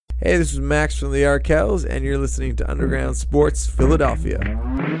Hey, this is Max from the Arkells, and you're listening to Underground Sports Philadelphia.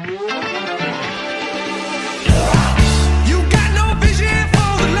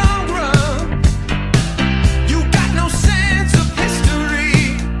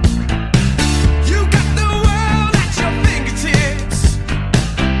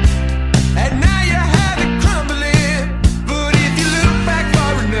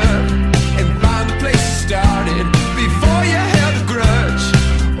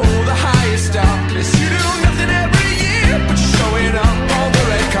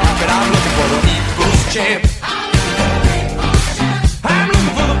 Champ. I'm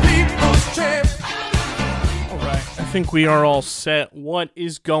looking for the people's champ. All right, I think we are all set. What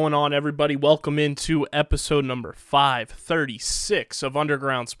is going on, everybody? Welcome into episode number 536 of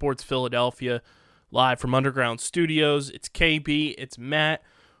Underground Sports Philadelphia, live from Underground Studios. It's KB, it's Matt.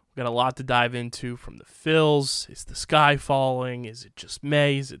 We've got a lot to dive into from the Phils. Is the sky falling? Is it just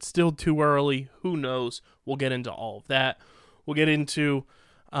May? Is it still too early? Who knows? We'll get into all of that. We'll get into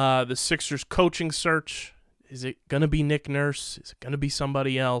the Sixers coaching search. Is it going to be Nick Nurse? Is it going to be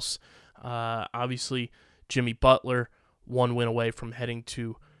somebody else? Obviously, Jimmy Butler, one win away from heading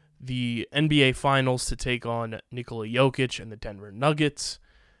to the NBA Finals to take on Nikola Jokic and the Denver Nuggets.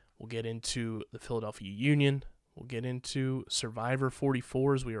 We'll get into the Philadelphia Union. We'll get into Survivor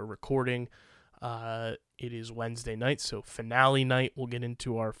 44 as we are recording. It is Wednesday night, so finale night. We'll get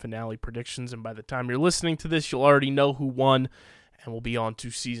into our finale predictions, and by the time you're listening to this, you'll already know who won. And we'll be on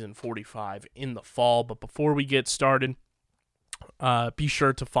to season 45 in the fall. But before we get started, be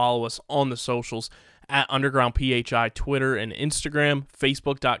sure to follow us on the socials at Underground PHI, Twitter and Instagram,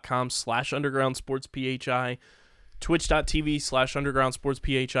 Facebook.com/UndergroundSportsPHI,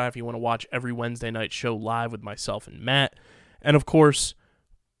 Twitch.tv/UndergroundSportsPHI if you want to watch every Wednesday night show live with myself and Matt. And of course,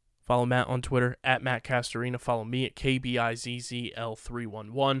 follow Matt on Twitter at Matt Castorina. Follow me at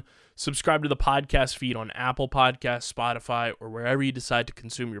KBIZZL311. Subscribe to the podcast feed on Apple Podcasts, Spotify, or wherever you decide to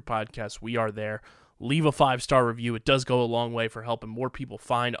consume your podcasts. We are there. Leave a 5-star review. It does go a long way for helping more people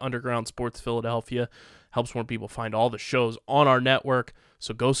find Underground Sports Philadelphia. Helps more people find all the shows on our network.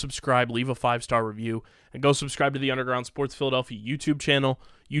 So go subscribe, leave a 5-star review, and go subscribe to the Underground Sports Philadelphia YouTube channel,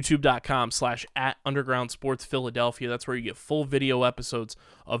 youtube.com/@UndergroundSportsPhiladelphia. That's where you get full video episodes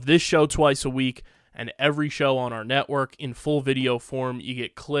of this show twice a week and every show on our network in full video form. You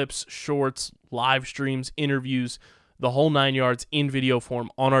get clips, shorts, live streams, interviews, the whole 9 yards in video form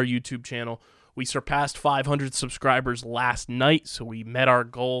on our YouTube channel. We surpassed 500 subscribers last night, so we met our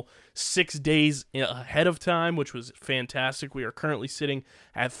goal 6 days ahead of time, which was fantastic. We are currently sitting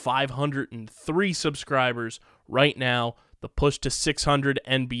at 503 subscribers right now. The push to 600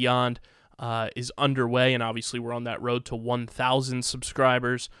 and beyond is underway, and obviously we're on that road to 1,000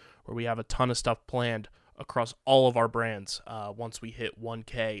 subscribers, where we have a ton of stuff planned across all of our brands once we hit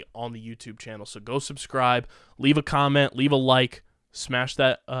 1K on the YouTube channel. So go subscribe, leave a comment, leave a like, smash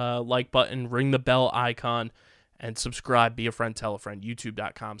that like button, ring the bell icon, and subscribe. Be a friend, tell a friend.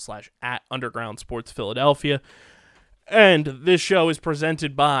 YouTube.com/@UndergroundSportsPhiladelphia. And this show is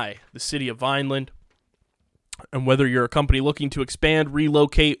presented by the City of Vineland. And whether you're a company looking to expand,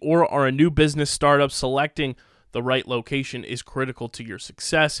 relocate, or are a new business startup, selecting the right location is critical to your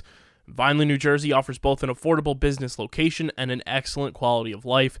success. Vineland, New Jersey offers both an affordable business location and an excellent quality of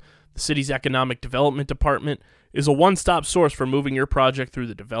life. The city's Economic Development Department is a one-stop source for moving your project through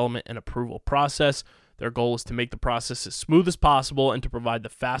the development and approval process. Their goal is to make the process as smooth as possible and to provide the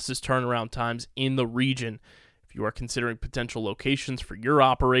fastest turnaround times in the region. If you are considering potential locations for your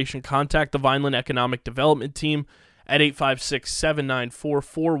operation, contact the Vineland Economic Development Team at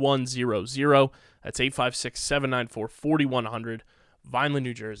 856-794-4100. That's 856-794-4100. Vineland,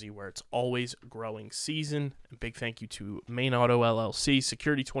 New Jersey, where it's always growing season. And big thank you to Main Auto LLC,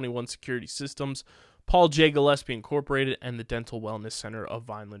 Security 21 Security Systems, Paul J. Gillespie Incorporated, and the Dental Wellness Center of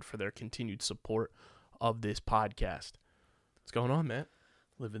Vineland for their continued support of this podcast. What's going on, Matt?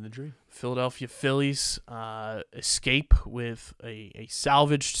 Living the dream. Philadelphia Phillies escape with a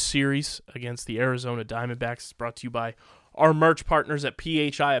salvaged series against the Arizona Diamondbacks. It's brought to you by our merch partners at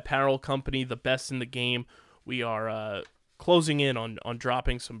PHI Apparel Company, the best in the game. We are closing in on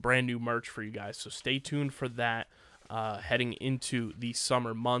dropping some brand new merch for you guys, so stay tuned for that heading into the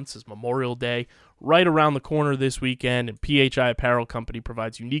summer months as Memorial Day right around the corner this weekend, and PHI Apparel Company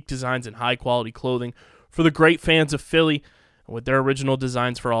provides unique designs and high-quality clothing for the great fans of Philly. And with their original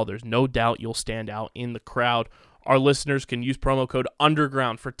designs for all, there's no doubt you'll stand out in the crowd. Our listeners can use promo code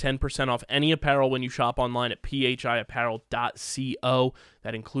UNDERGROUND for 10% off any apparel when you shop online at phiapparel.co.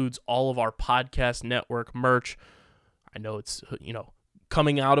 That includes all of our podcast network merch. I know it's,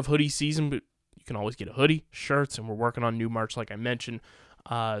 coming out of hoodie season, but you can always get a hoodie, shirts, and we're working on new merch like I mentioned.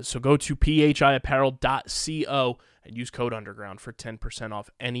 So go to phiapparel.co and use code Underground for 10% off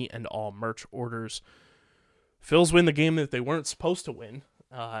any and all merch orders. Phils win the game that they weren't supposed to win,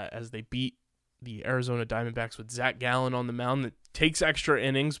 as they beat the Arizona Diamondbacks with Zach Gallen on the mound. That takes extra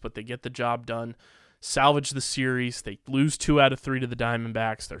innings, but they get the job done. Salvage the series. They lose 2 out of 3 to the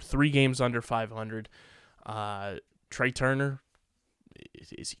Diamondbacks. They're 3 games under 500. Trey Turner,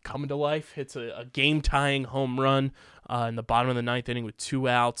 is he coming to life? Hits a game-tying home run in the bottom of the 9th inning with 2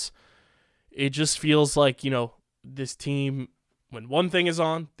 outs. It just feels like, this team, when one thing is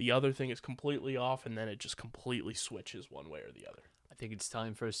on, the other thing is completely off, and then it just completely switches one way or the other. I think it's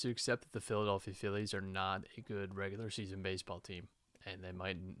time for us to accept that the Philadelphia Phillies are not a good regular season baseball team, and they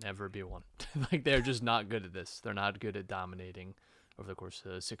might never be one. They're just not good at this. They're not good at dominating over the course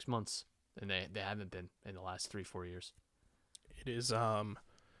of 6 months, and they haven't been in the last 3-4 years. It is, and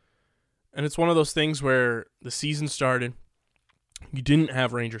it's one of those things where the season started, you didn't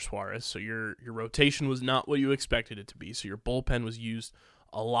have Ranger Suarez, so your rotation was not what you expected it to be, so your bullpen was used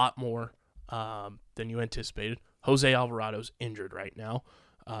a lot more than you anticipated. Jose Alvarado's injured right now.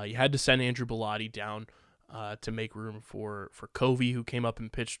 You had to send Andrew Bellotti down to make room for Covey, who came up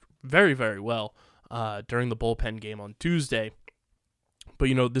and pitched very, very well during the bullpen game on Tuesday. But,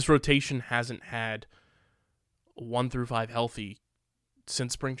 this rotation hasn't had 1 through 5 healthy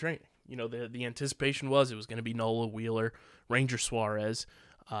since spring training. The anticipation was it was going to be Nola, Wheeler, Ranger Suarez.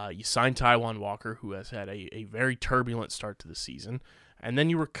 You signed Taijuan Walker, who has had a very turbulent start to the season. And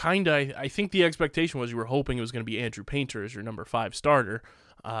then you were I think the expectation was you were hoping it was going to be Andrew Painter as your number 5 starter,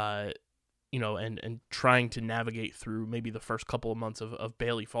 and trying to navigate through maybe the first couple of months of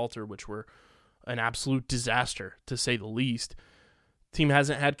Bailey Falter, which were an absolute disaster, to say the least. Team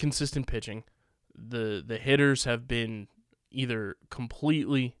hasn't had consistent pitching. The hitters have been either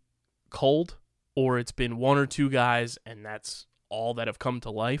completely cold or it's been 1 or 2 guys, and that's all that have come to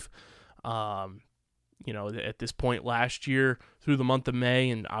life. At this point last year through the month of May,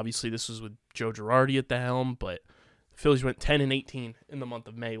 and obviously this was with Joe Girardi at the helm, but the Phillies went 10-18 in the month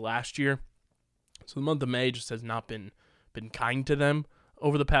of May last year. So the month of May just has not been kind to them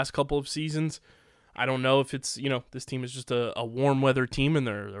over the past couple of seasons. I don't know if it's, this team is just a warm weather team and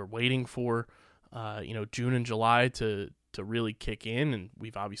they're waiting for, June and July to really kick in. And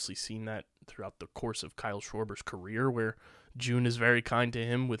we've obviously seen that throughout the course of Kyle Schwarber's career, where June is very kind to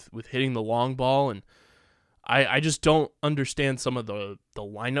him with hitting the long ball. And I just don't understand some of the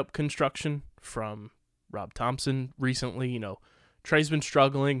lineup construction from Rob Thompson recently. Trey's been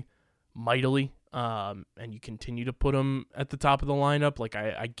struggling mightily, and you continue to put him at the top of the lineup.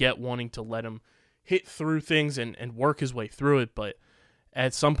 I get wanting to let him hit through things and work his way through it, but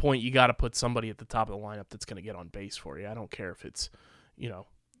at some point you got to put somebody at the top of the lineup that's going to get on base for you. I don't care if it's,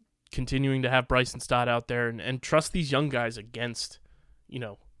 continuing to have Bryson Stott out there and trust these young guys against,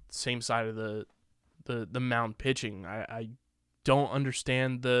 same side of the mound pitching. I don't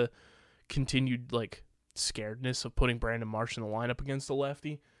understand the continued scaredness of putting Brandon Marsh in the lineup against the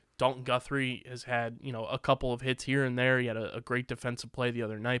lefty. Dalton Guthrie has had, a couple of hits here and there. He had a great defensive play the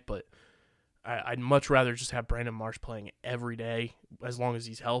other night, but I'd much rather just have Brandon Marsh playing every day as long as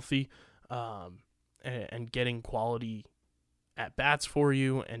he's healthy, and getting quality at-bats for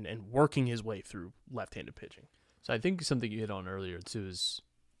you and working his way through left-handed pitching. So I think something you hit on earlier, too, is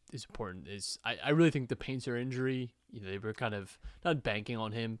important. I really think the Painter injury, they were kind of not banking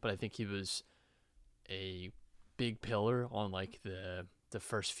on him, but I think he was a big pillar on the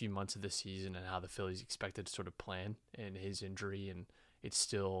first few months of the season and how the Phillies expected to sort of plan in his injury, and it's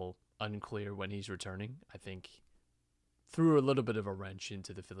still unclear when he's returning. I think threw a little bit of a wrench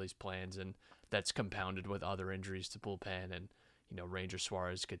into the Phillies' plans, and that's compounded with other injuries to bullpen. And Ranger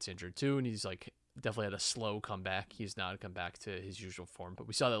Suarez gets injured too, and he's definitely had a slow comeback. He's not come back to his usual form, but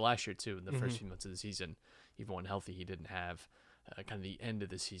we saw that last year too in the first few months of the season. Even when healthy, he didn't have kind of the end of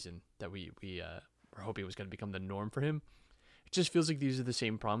the season that we were hoping was going to become the norm for him. It just feels like these are the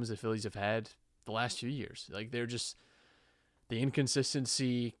same problems the Phillies have had the last few years. They're just the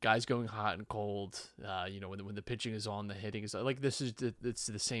inconsistency, guys going hot and cold. When the pitching is on, the hitting is it's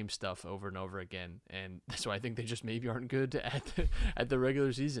the same stuff over and over again. And that's why I think they just maybe aren't good at the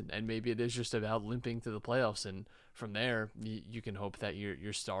regular season. And maybe it is just about limping to the playoffs. And from there, you can hope that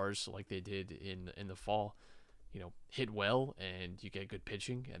your stars, like they did in the fall, hit well and you get good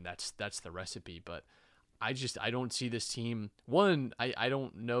pitching, and that's the recipe. But I don't see this team. One, I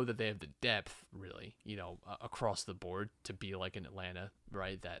don't know that they have the depth really, across the board to be like an Atlanta,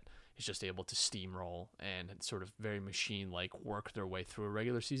 right? That is just able to steamroll and sort of very machine-like work their way through a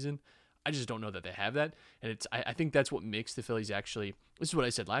regular season. I just don't know that they have that, and I think that's what makes the Phillies actually. This is what I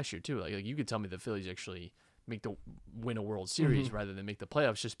said last year too. You could tell me the Phillies actually win a World Series rather than make the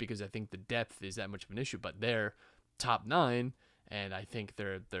playoffs, just because I think the depth is that much of an issue. But they're top 9, and I think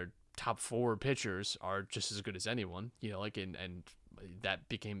their top 4 pitchers are just as good as anyone. And that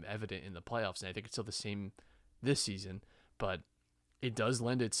became evident in the playoffs, and I think it's still the same this season. But it does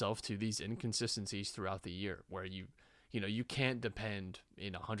lend itself to these inconsistencies throughout the year, where you can't depend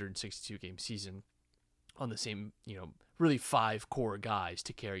in a 162 game season on the same, really 5 core guys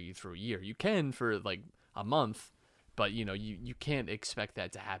to carry you through a year. You can for like a month, but you can't expect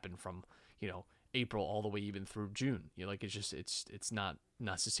that to happen from, April all the way even through June. It's not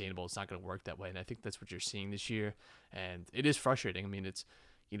sustainable. It's not going to work that way. And I think that's what you're seeing this year. And it is frustrating. I mean, it's,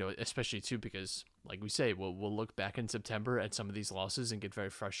 especially too, because like we say, we'll look back in September at some of these losses and get very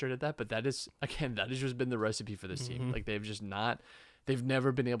frustrated at that. But that has just been the recipe for this team. Like they've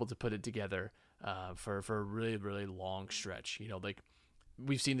never been able to put it together for a really, really long stretch. Like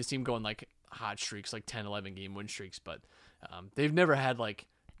we've seen this team go on like hot streaks, like 10, 11 game win streaks, but they've never had like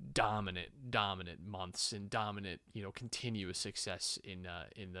dominant months and dominant, continuous success in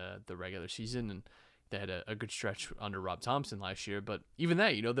the regular season. And they had a good stretch under Rob Thompson last year, but even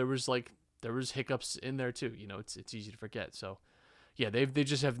that, there was hiccups in there too. It's easy to forget. So yeah, they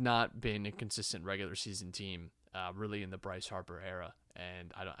just have not been a consistent regular season team really in the Bryce Harper era,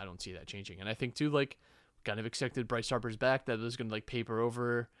 and I don't see that changing. And I think too, like, kind of expected Bryce Harper's back, that was going to like paper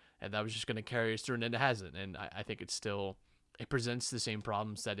over, and that was just going to carry us through, and then it hasn't. And I think it presents the same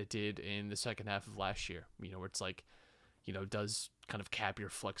problems that it did in the second half of last year, where it's like, does kind of cap your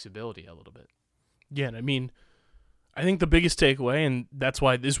flexibility a little bit. Yeah, and I mean, I think the biggest takeaway, and that's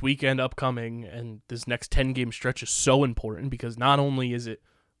why this weekend upcoming and this next 10-game stretch is so important, because not only is it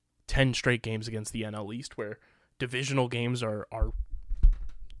 10 straight games against the NL East, where divisional games are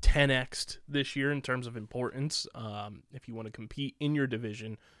 10x'd this year in terms of importance. If you want to compete in your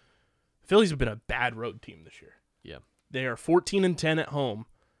division, the Phillies have been a bad road team this year. Yeah. They are 14-10 at home,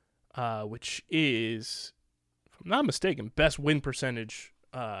 which is, if I'm not mistaken, best win percentage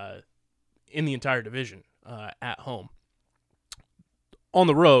in the entire division at home. On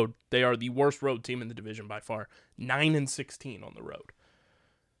the road, they are the worst road team in the division by far, 9-16 on the road.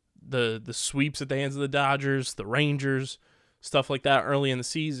 The sweeps at the hands of the Dodgers, the Rangers, stuff like that early in the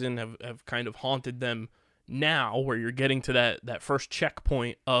season have kind of haunted them now, where you're getting to that first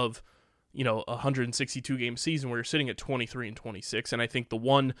checkpoint of, a 162 game season where you're sitting at 23-26. And I think the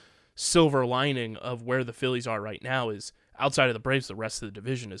one silver lining of where the Phillies are right now is, outside of the Braves, the rest of the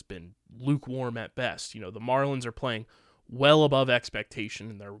division has been lukewarm at best. The Marlins are playing well above expectation,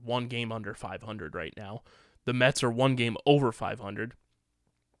 and they're 1 game under 500 right now. The Mets are 1 game over 500.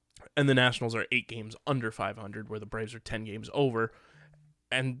 And the Nationals are 8 games under 500, where the Braves are 10 games over.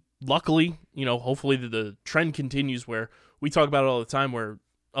 And luckily, hopefully the trend continues, where we talk about it all the time, where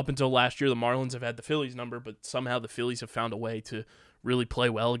up until last year, the Marlins have had the Phillies number, but somehow the Phillies have found a way to really play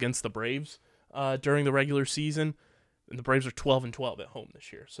well against the Braves during the regular season. And the Braves are 12-12 at home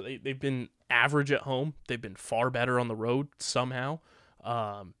this year. So they've been average at home. They've been far better on the road somehow.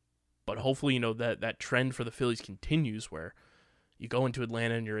 But hopefully, that trend for the Phillies continues, where you go into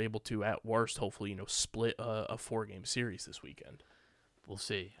Atlanta and you're able to, at worst, hopefully, split a 4-game series this weekend. We'll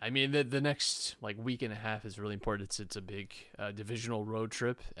see. I mean, the next week and a half is really important. It's a big divisional road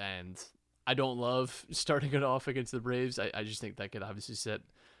trip, and I don't love starting it off against the Braves. I just think that could obviously set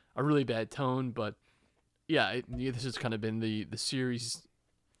a really bad tone. But yeah, this has kind of been the series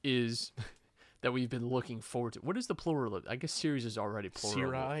is that we've been looking forward to. What is the plural of? I guess series is already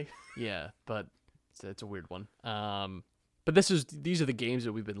plural. Series. Yeah, but it's a weird one. But these are the games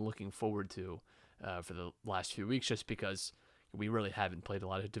that we've been looking forward to for the last few weeks, just because we really haven't played a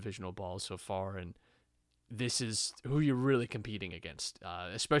lot of divisional balls so far, and this is who you're really competing against.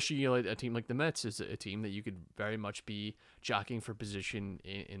 Especially a team like the Mets is a team that you could very much be jockeying for position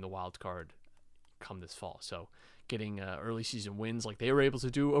in the wild card come this fall. So getting early season wins like they were able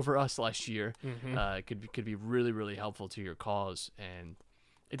to do over us last year could be really, really helpful to your cause. And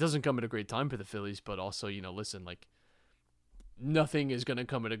it doesn't come at a great time for the Phillies, but also listen, nothing is going to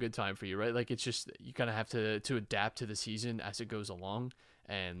come at a good time for you, right? It's just, you kind of have to adapt to the season as it goes along.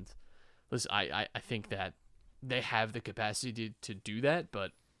 And listen, I think that they have the capacity to do that.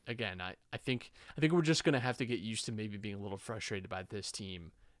 But again, I think we're just going to have to get used to maybe being a little frustrated by this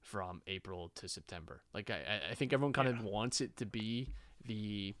team from April to September. I think everyone kind of wants it to be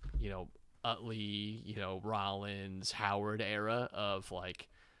the, Utley, Rollins, Howard era of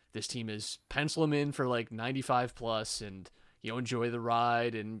this team is pencil them in for 95 plus and, enjoy the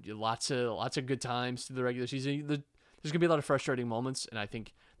ride and lots of good times through the regular season. There's going to be a lot of frustrating moments, and I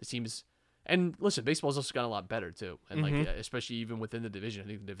think the team is And listen, baseball's also gotten a lot better too, and like especially even within the division, I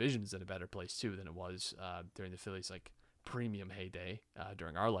think the division's in a better place too than it was during the Phillies like premium heyday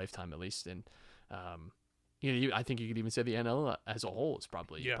during our lifetime at least. And I think you could even say the NL as a whole is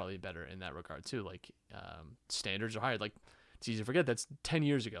probably better in that regard too. Like standards are higher. Like it's easy to forget that's 10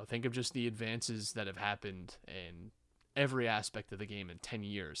 years ago. Think of just the advances that have happened in every aspect of the game in 10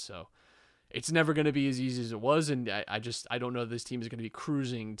 years. So it's never going to be as easy as it was, and I don't know this team is going to be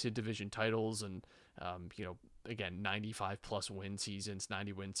cruising to division titles and again 95 plus win seasons,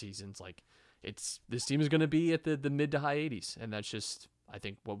 90 win seasons. Like this team is going to be at the mid to high 80s, and that's just I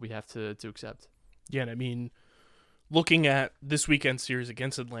think what we have to accept. Yeah, and I mean, looking at this weekend series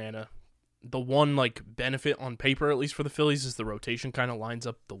against Atlanta, the one like benefit on paper, at least for the Phillies, is the rotation kind of lines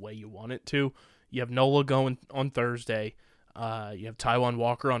up the way you want it to. You have Nola going on Thursday, you have Taijuan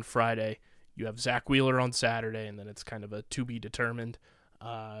Walker on Friday. You have Zach Wheeler on Saturday, and then it's kind of a to be determined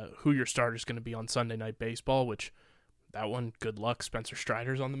who your starter is going to be on Sunday Night Baseball, which that one, good luck. Spencer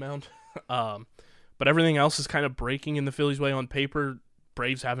Strider's on the mound. But everything else is kind of breaking in the Phillies' way on paper.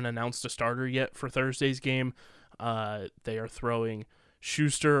 Braves haven't announced a starter yet for Thursday's game. They are throwing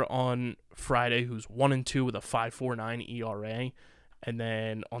Schuster on Friday, who's 1-2 with a 5.49 ERA. And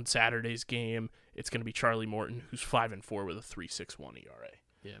then on Saturday's game, it's going to be Charlie Morton, who's 5-4 with a 3.61 ERA.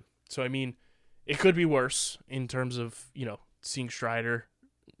 Yeah. So, I mean, it could be worse in terms of, seeing Strider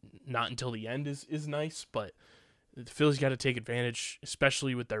not until the end is nice, but the Phillies got to take advantage,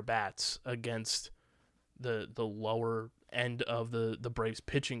 especially with their bats, against the lower end of the Braves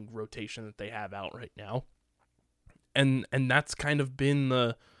pitching rotation that they have out right now. And that's kind of been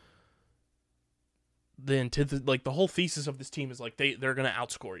the antithesis, like the whole thesis of this team is like they're going to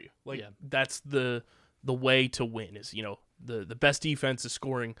outscore you. Like that's the way to win is, the best defense is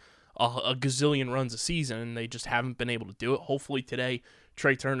scoring a gazillion runs a season, and they just haven't been able to do it. Hopefully today,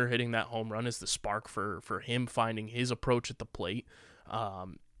 Trey Turner hitting that home run is the spark for him finding his approach at the plate.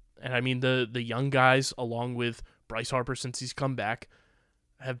 And I mean, the young guys, along with Bryce Harper since he's come back,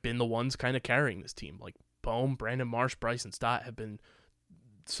 have been the ones kind of carrying this team. Like Bohm, Brandon Marsh, Bryson Stott have been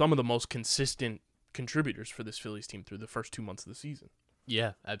some of the most consistent contributors for this Phillies team through the first 2 months of the season.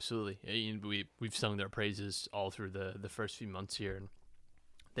 Yeah, absolutely. We've sung their praises all through the first few months here, and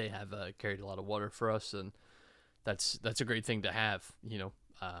they have carried a lot of water for us, and that's a great thing to have,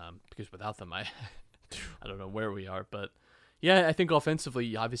 because without them, I don't know where we are. But yeah, I think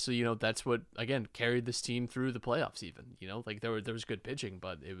offensively, obviously, that's what again carried this team through the playoffs. Even like there was good pitching,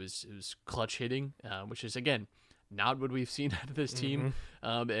 but it was clutch hitting, which is again not what we've seen out of this team.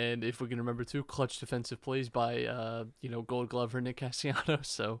 And if we can remember too, clutch defensive plays by Gold Glover Nick Castellanos.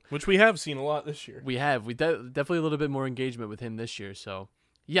 So which we have seen a lot this year. We definitely a little bit more engagement with him this year. So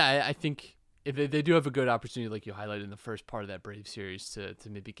yeah, I think if they do have a good opportunity, like you highlighted in the first part of that Brave series, to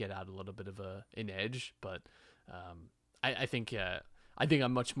maybe get out a little bit of an edge. But I think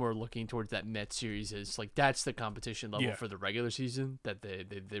I'm much more looking towards that Mets series as like that's the competition level for the regular season that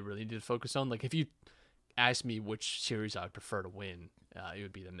they really need to focus on. Like if you ask me which series I would prefer to win, it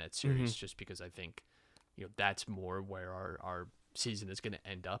would be the Mets series, just because I think that's more where our season is going to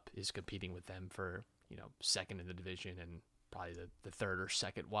end up, is competing with them for second in the division and probably the third or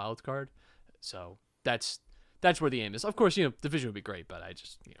second wild card. So that's where the aim is. Of course, division would be great, but I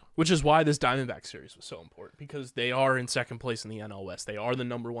just which is why this Diamondback series was so important, because they are in second place in the NL West. They are the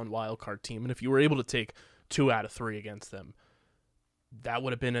number one wild card team, and if you were able to take 2 out of 3 against them, that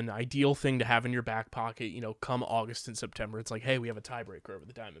would have been an ideal thing to have in your back pocket, come August and September. It's like, hey, we have a tiebreaker over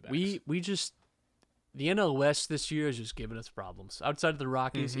the Diamondbacks. The NL West this year has just given us problems. Outside of the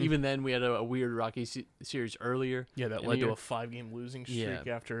Rockies, even then we had a weird Rockies series earlier. Yeah, that led to a 5-game losing streak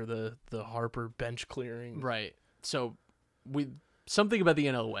after the Harper bench clearing. Right. So something about the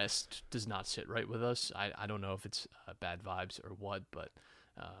NL West does not sit right with us. I don't know if it's bad vibes or what, but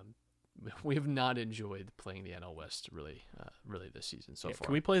we have not enjoyed playing the NL West really this season so far.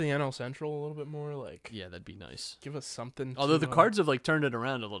 Can we play the NL Central a little bit more? Like, yeah, that'd be nice. Give us something. Although the Cards have turned it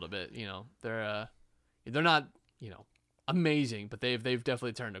around a little bit. They're not amazing, but they've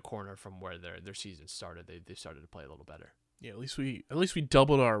definitely turned a corner from where their season started. They started to play a little better. Yeah, at least we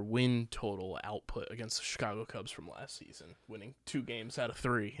doubled our win total output against the Chicago Cubs from last season, winning 2 games out of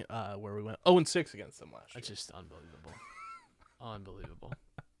 3, where we went 0-6 against them last year. That's just unbelievable. Unbelievable.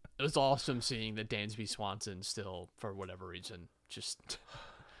 It was awesome seeing that Dansby Swanson still, for whatever reason, just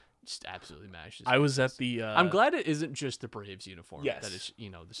absolutely mashes. I was at the. I'm glad it isn't just the Braves uniform. Yes. That is,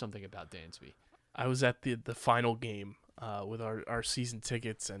 there's something about Dansby. I was at the final game with our season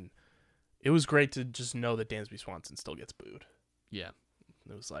tickets, and it was great to just know that Dansby Swanson still gets booed. Yeah.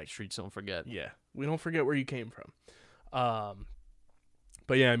 It was like, streets don't forget. Yeah, we don't forget where you came from.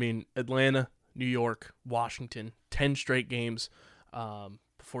 But yeah, I mean, Atlanta, New York, Washington, 10 straight games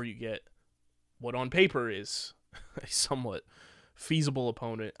before you get what on paper is a somewhat feasible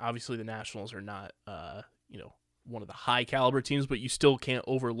opponent. Obviously, the Nationals are not, one of the high caliber teams, but you still can't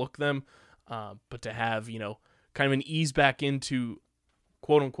overlook them. But to have, kind of an ease back into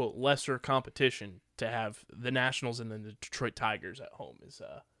quote unquote lesser competition, to have the Nationals and then the Detroit Tigers at home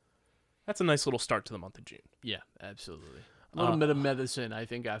that's a nice little start to the month of June. Yeah, absolutely. A little bit of medicine, I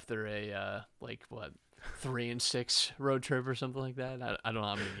think, after a 3-6 road trip or something like that. I don't know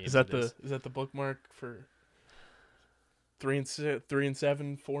how many games. Is that the bookmark for 3-7,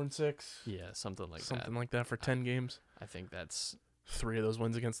 4-6? Yeah, something like that. Something like that for 10 games. I think that's 3 of those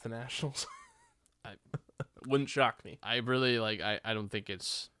wins against the Nationals. Wouldn't shock me. I really I don't think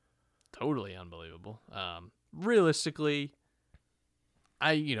it's totally unbelievable. Realistically,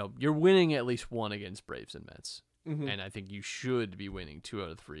 you're winning at least one against Braves and Mets. Mm-hmm. And I think you should be winning 2 out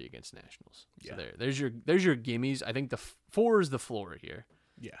of 3 against Nationals. So Yeah. there's your gimmies. I think the 4 is the floor here.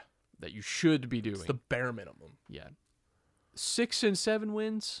 Yeah. That you should be doing. It's the bare minimum. Yeah. 6 and 7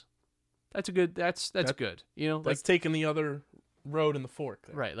 wins. That's a good. That's good. That's taking the other road in the fork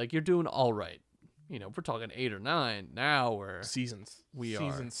there. Right. Like, you're doing all right. If we're talking 8 or 9 now, where Season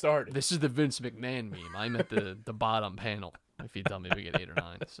started. This is the Vince McMahon meme. I'm at the bottom panel. If you tell me we get 8 or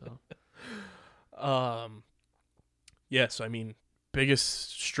 9, so. Yes, I mean,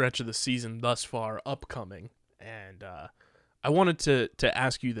 biggest stretch of the season thus far upcoming, and I wanted to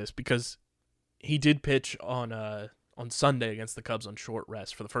ask you this because he did pitch on Sunday against the Cubs on short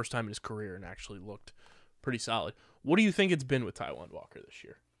rest for the first time in his career and actually looked pretty solid. What do you think it's been with Taijuan Walker this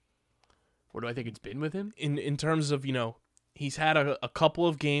year? What do I think it's been with him? In terms of, he's had a couple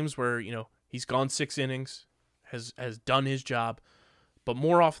of games where, he's gone 6 innings, has done his job, but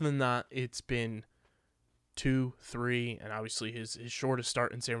more often than not, it's been 2, 3, and obviously his shortest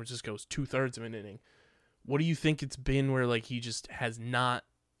start in San Francisco is 2/3 of an inning. What do you think it's been where he just has not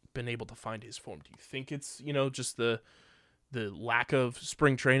been able to find his form? Do you think it's just the lack of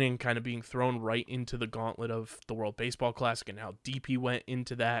spring training kind of being thrown right into the gauntlet of the World Baseball Classic and how deep he went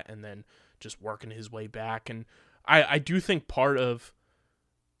into that and then just working his way back? And I do think part of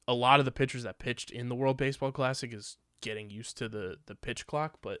a lot of the pitchers that pitched in the World Baseball Classic is getting used to the pitch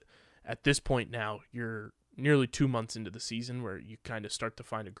clock, but at this point now you're nearly 2 months into the season where you kind of start to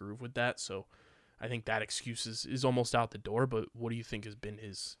find a groove with that. So I think that excuse is almost out the door, but what do you think has been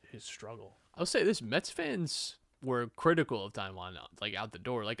his struggle? I'll say this, Mets fans were critical of Taijuan, out the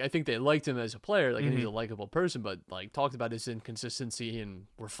door. I think they liked him as a player, and he's a likable person, but talked about his inconsistency and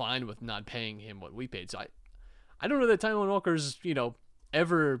were fine with not paying him what we paid. So I don't know that Taijuan Walker's,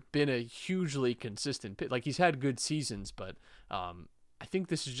 ever been a hugely consistent pitcher. He's had good seasons, but I think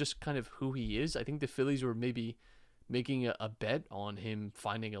this is just kind of who he is. I think the Phillies were maybe making a bet on him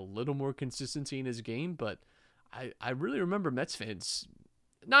finding a little more consistency in his game, but I really remember Mets fans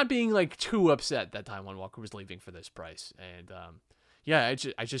not being too upset that Taijuan Walker was leaving for this price. And I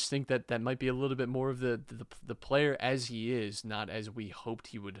just think that might be a little bit more of the player as he is, not as we hoped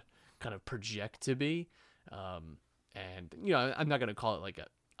he would kind of project to be. And I'm not going to call it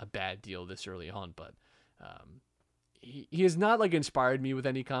a bad deal this early on, but he has not inspired me with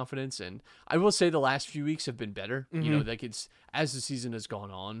any confidence. And I will say the last few weeks have been better. It's as the season has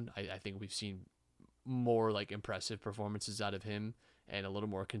gone on, I think we've seen more impressive performances out of him and a little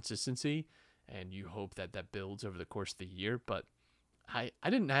more consistency. And you hope that builds over the course of the year. But I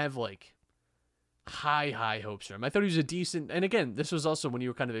didn't have high hopes for him. I thought he was a decent, and again, this was also when you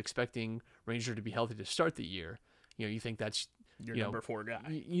were kind of expecting Ranger to be healthy to start the year. You think that's your number 4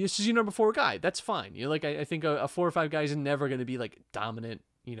 guy. This is your number 4 guy. That's fine. I think a 4 or 5 guy is never going to be dominant.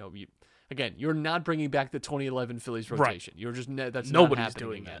 You're not bringing back the 2011 Phillies rotation. Right. You're just that's nobody's not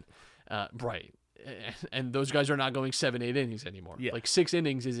doing again. That. Right. And those guys are not going 7-8 innings anymore. Yeah. 6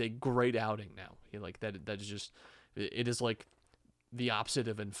 innings is a great outing now. That is just, it is the opposite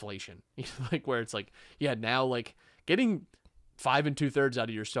of inflation. Where it's now getting 5 2/3 out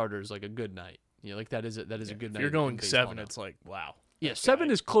of your starter is a good night. That is a good night. If you're going 7, it's wow. Yeah,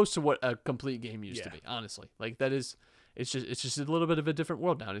 7 is close to what a complete game used to be. Honestly, that is. It's just a little bit of a different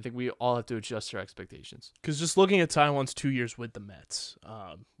world now, and I think we all have to adjust our expectations. Because just looking at Taijuan's 2 years with the Mets,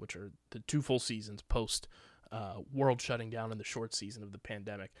 which are the 2 full seasons post world shutting down in the short season of the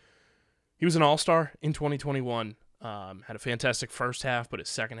pandemic, he was an all-star in 2021. Had a fantastic first half, but his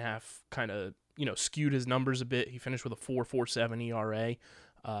second half kind of skewed his numbers a bit. He finished with a 4.47 ERA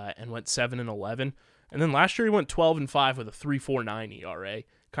and went 7-11, and then last year he went 12-5 with a 3.49 ERA.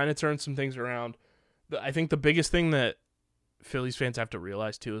 Kind of turned some things around. I think the biggest thing that Phillies fans have to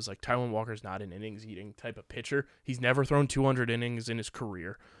realize too is like Taijuan Walker's not an innings eating type of pitcher. He's never thrown 200 innings in his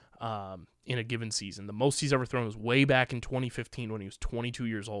career in a given season. The most he's ever thrown was way back in 2015 when he was 22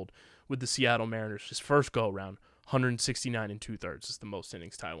 years old with the Seattle Mariners. His first go around, 169 and 2/3 is the most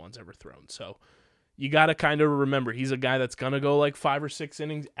innings Taijuan's ever thrown. So you got to kind of remember he's a guy that's gonna go like 5 or 6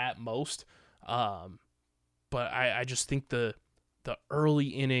 innings at most. But I just think the early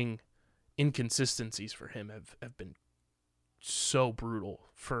inning inconsistencies for him have been so brutal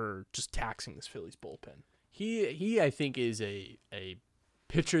for just taxing this Phillies bullpen. He I think is a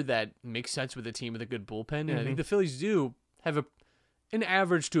pitcher that makes sense with a team with a good bullpen, and I think the Phillies do have an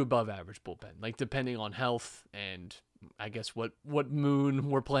average to above average bullpen, like depending on health and I guess what moon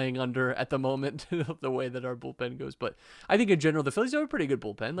we're playing under at the moment, the way that our bullpen goes. But I think in general the Phillies have a pretty good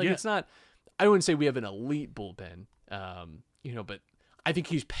bullpen. Like it's not, I wouldn't say we have an elite bullpen, but I think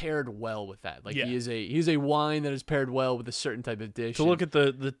he's paired well with that. Like he's a wine that is paired well with a certain type of dish. To look at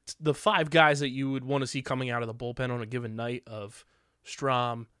the 5 guys that you would want to see coming out of the bullpen on a given night of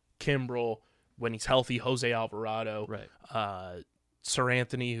Strahm, Kimbrel, when he's healthy, Jose Alvarado, right. Sir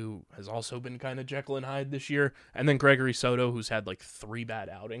Anthony, who has also been kind of Jekyll and Hyde this year, and then Gregory Soto, who's had like 3 bad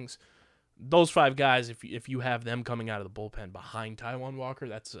outings. Those 5 guys, if you have them coming out of the bullpen behind Taijuan Walker,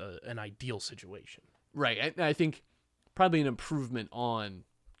 that's an ideal situation. Right. I think probably an improvement on,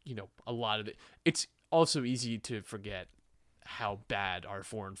 a lot of it. It's also easy to forget how bad our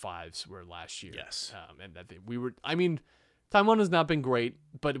 4 and 5s were last year. Yes. And that Taijuan has not been great,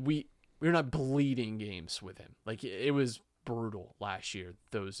 but we're not bleeding games with him. Like it was brutal last year.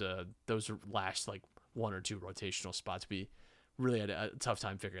 Those last like 1 or 2 rotational spots, we really had a tough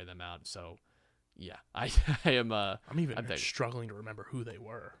time figuring them out. So yeah, I am. I'm even struggling to remember who they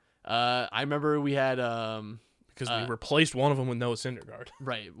were. I remember we had because we replaced one of them with Noah Syndergaard.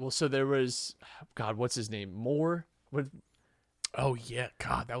 Right. Well, so there was what's his name? Moore. What? Oh yeah,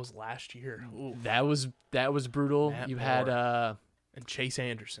 God, that was last year. Ooh. That was brutal. Matt you Moore. had and Chase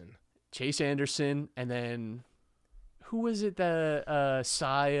Anderson, and then who was it?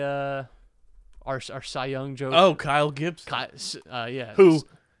 The our Cy Young joke. Oh, Kyle Gibson. Yeah. Who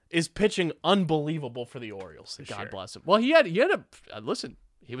is pitching unbelievable for the Orioles this year. God bless him. Well, he had a listen.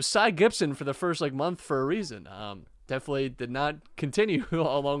 He was Cy Gibson for the first month for a reason. Definitely did not continue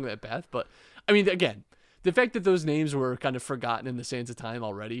along that path. But I mean, again, the fact that those names were kind of forgotten in the sands of time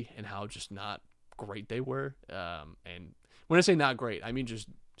already, and how just not great they were. And when I say not great, I mean just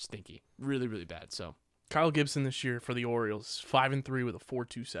stinky, really, really bad. So Kyle Gibson this year for the Orioles, 5-3 with a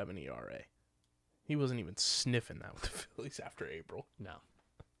 4.27 ERA. He wasn't even sniffing that with the Phillies after April. No.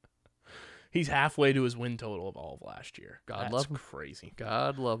 He's halfway to his win total of all of last year. God love him. Crazy.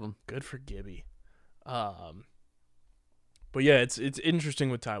 God love him. Good for Gibby. But yeah, it's interesting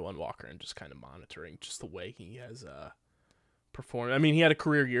with Taijuan Walker and just kind of monitoring just the way he has performed. I mean, he had a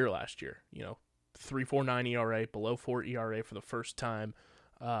career year last year. 3.49 ERA, below 4 ERA for the first time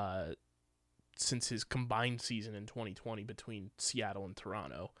since his combined season in 2020 between Seattle and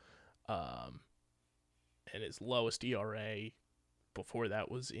Toronto. And his lowest ERA before that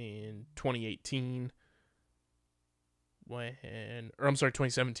was in 2018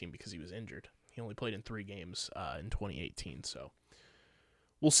 2017 because he was injured. He only played in 3 games in 2018. So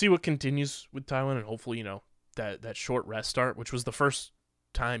we'll see what continues with Taijuan, and hopefully, that short rest start, which was the first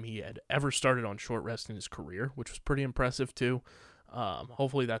time he had ever started on short rest in his career, which was pretty impressive too.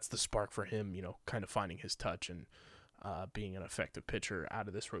 Hopefully that's the spark for him, kind of finding his touch and being an effective pitcher out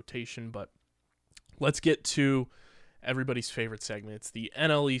of this rotation. But let's get to everybody's favorite segment. It's the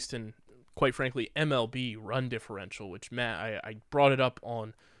NL East and, quite frankly, MLB run differential, which, Matt, I brought it up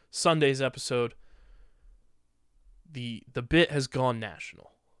on Sunday's episode. The bit has gone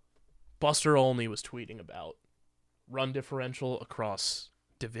national. Buster Olney was tweeting about run differential across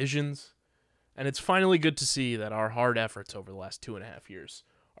divisions, and it's finally good to see that our hard efforts over the last 2.5 years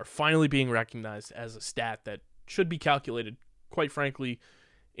are finally being recognized as a stat that should be calculated, quite frankly,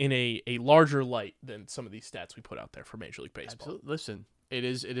 in a larger light than some of these stats we put out there for Major League Baseball. Absolutely. Listen, it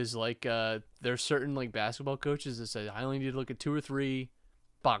is like there's certain basketball coaches that say I only need to look at 2 or 3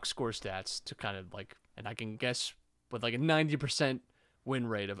 box score stats to kind of and I can guess with a 90% win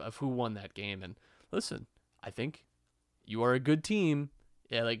rate of who won that game. And listen, I think you are a good team.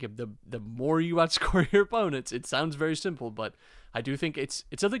 Yeah, if the more you outscore your opponents, it sounds very simple, but I do think it's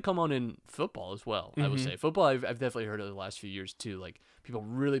something come on in football as well. I would say football. I've definitely heard of the last few years too. People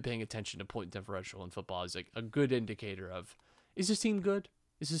really paying attention to point differential in football is a good indicator of, is this team good?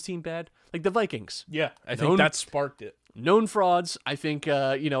 Is this team bad? Like the Vikings. Yeah, I think that sparked it. Known frauds. I think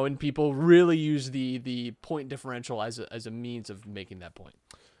and people really use the point differential as a means of making that point.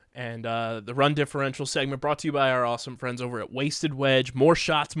 And the run differential segment brought to you by our awesome friends over at Wasted Wedge. More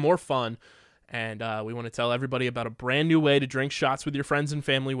shots, more fun. And we want to tell everybody about a brand new way to drink shots with your friends and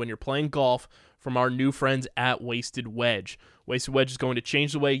family when you're playing golf from our new friends at Wasted Wedge. Wasted Wedge is going to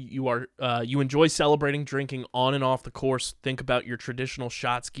change the way you enjoy celebrating drinking on and off the course. Think about your traditional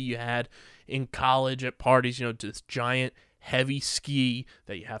shot ski you had in college at parties, this giant heavy ski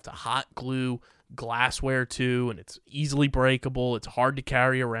that you have to hot glue glassware to, and it's easily breakable. It's hard to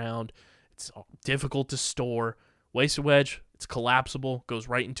carry around. It's difficult to store. Wasted Wedge, it's collapsible, goes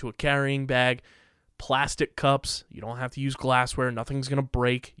right into a carrying bag. Plastic cups, you don't have to use glassware. Nothing's going to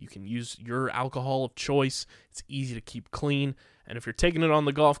break. You can use your alcohol of choice. It's easy to keep clean. And if you're taking it on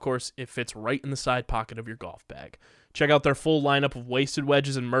the golf course, it fits right in the side pocket of your golf bag. Check out their full lineup of Wasted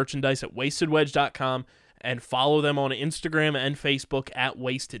Wedges and merchandise at wastedwedge.com and follow them on Instagram and Facebook at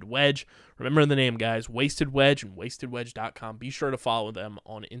Wasted Wedge. Remember the name, guys, Wasted Wedge and wastedwedge.com. Be sure to follow them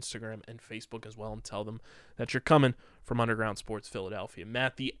on Instagram and Facebook as well and tell them that you're coming from Underground Sports Philadelphia.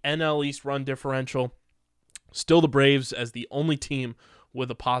 Matt, the NL East run differential, still the Braves as the only team with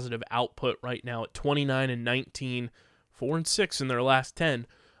a positive output right now at 29-19, 4-6 in their last 10.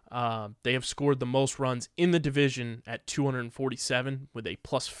 They have scored the most runs in the division at 247 with a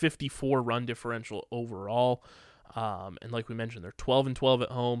plus 54 run differential overall. And like we mentioned, they're 12-12 at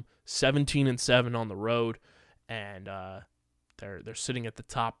home, 17-7 on the road, and they're sitting at the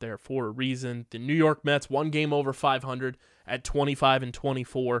top there for a reason. The New York Mets, one game over 500 at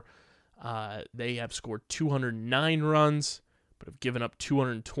 25-24. They have scored 209 runs, but have given up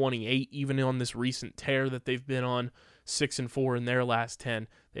 228 even on this recent tear that they've been on. 6-4 in their last 10.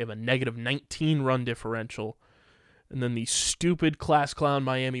 They have a negative 19 run differential. And then the stupid class clown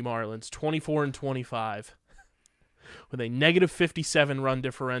Miami Marlins, 24-25, with a negative 57 run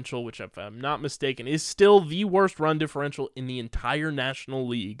differential, which, if I'm not mistaken, is still the worst run differential in the entire National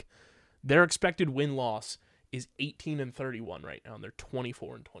League. Their expected win-loss is 18-31 right now, and they're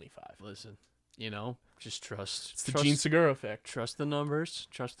 24-25. Listen, just trust. It's the Gene Segura effect. Trust the numbers.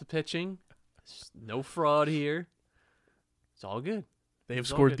 Trust the pitching. There's no fraud here. It's all good. They have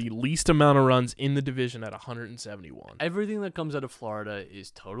scored the least amount of runs in the division at 171. Everything that comes out of Florida is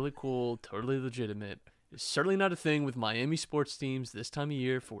totally cool, totally legitimate. It's certainly not a thing with Miami sports teams this time of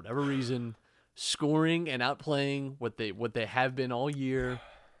year for whatever reason, scoring and outplaying what they have been all year,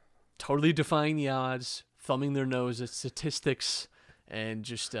 totally defying the odds, thumbing their nose at statistics and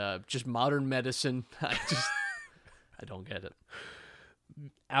just modern medicine. I don't get it.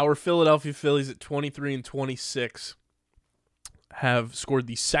 Our Philadelphia Phillies at 23-26 have scored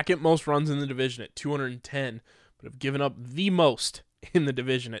the second most runs in the division at 210, but have given up the most in the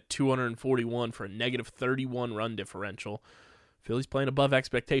division at 241 for a negative 31 run differential. Phillies playing above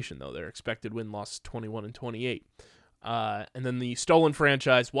expectation, though. Their expected win-loss is 21-28. And then the stolen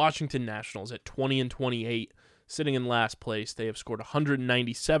franchise, Washington Nationals at 20-28, sitting in last place. They have scored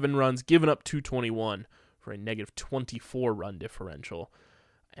 197 runs, given up 221 for a negative 24 run differential.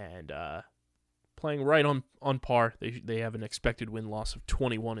 And playing right on par. They have an expected win-loss of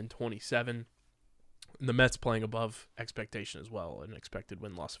 21-27. And the Mets playing above expectation as well, an expected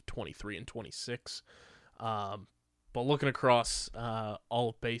win-loss of 23-26. But looking across all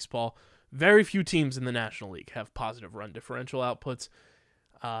of baseball, very few teams in the National League have positive run differential outputs.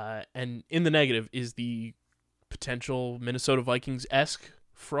 And in the negative is the potential Minnesota Vikings-esque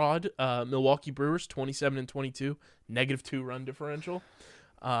fraud. Milwaukee Brewers, 27-22, negative 2 run differential.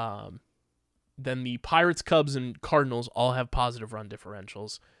 Then the Pirates, Cubs, and Cardinals all have positive run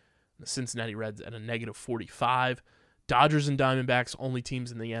differentials. The Cincinnati Reds at a negative 45. Dodgers and Diamondbacks, only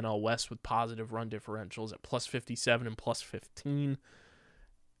teams in the NL West with positive run differentials at plus 57 and plus 15.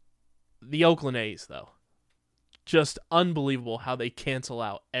 The Oakland A's, though, just unbelievable how they cancel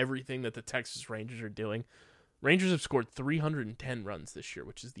out everything that the Texas Rangers are doing. Rangers have scored 310 runs this year,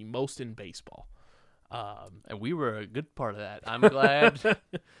 which is the most in baseball. And we were a good part of that. I'm glad.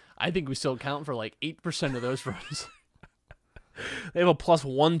 I think we still count for like 8% of those runs. They have a plus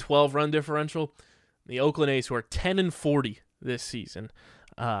 112 run differential. The Oakland A's, who are 10-40 this season,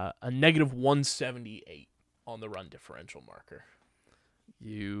 a negative 178 on the run differential marker.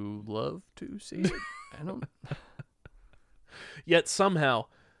 You love to see it. I don't. Yet somehow,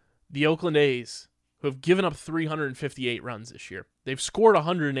 the Oakland A's, who have given up 358 runs this year, they've scored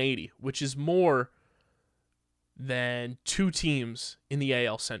 180, which is more than two teams in the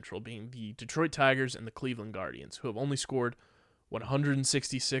AL Central, being the Detroit Tigers and the Cleveland Guardians, who have only scored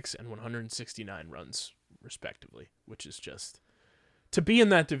 166 and 169 runs, respectively, which is just, to be in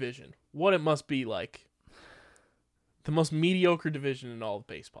that division, what it must be like. The most mediocre division in all of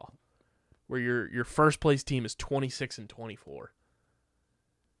baseball, where your first place team is 26-24.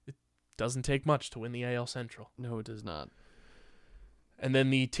 Doesn't take much to win the AL Central. No, it does not. And then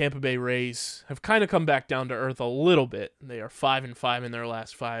the Tampa Bay Rays have kind of come back down to earth a little bit. They are 5-5 in their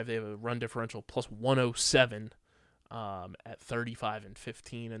last 5. They have a run differential plus 107 at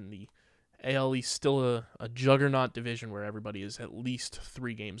 35-15. And the AL East still a juggernaut division where everybody is at least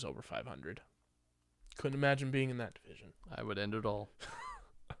 3 games over 500. Couldn't imagine being in that division. I would end it all.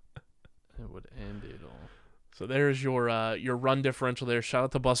 I would end it all. So there's your run differential there. Shout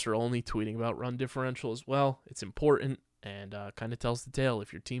out to Buster Olney tweeting about run differential as well. It's important and kind of tells the tale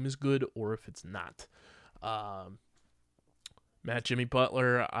if your team is good or if it's not. Matt, Jimmy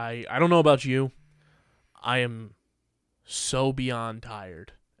Butler, I don't know about you. I am so beyond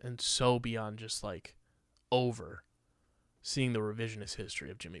tired and so beyond just like over seeing the revisionist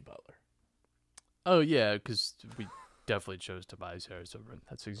history of Jimmy Butler. Oh, yeah, because we definitely chose Tobias Harris over him.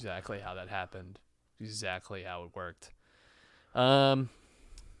 That's exactly how that happened. Exactly how it worked. I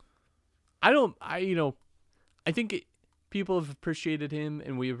think people have appreciated him,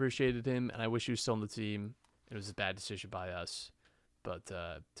 and we appreciated him, and I wish he was still on the team. It was a bad decision by us. But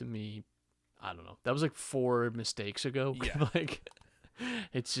to me, I don't know. That was like 4 mistakes ago. Yeah. Like,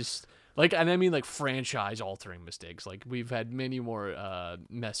 it's just... Like, and I mean, like, franchise-altering mistakes. Like, we've had many more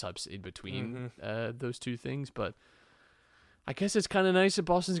mess-ups in between those two things, but I guess it's kind of nice that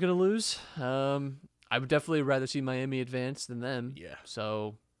Boston's going to lose. I would definitely rather see Miami advance than them. Yeah.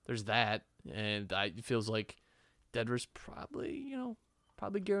 So, there's that, and it feels like Denver's probably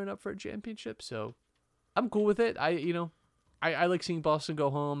gearing up for a championship, so I'm cool with it. I like seeing Boston go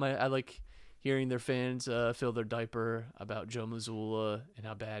home. I like hearing their fans fill their diaper about Joe Mazzulla and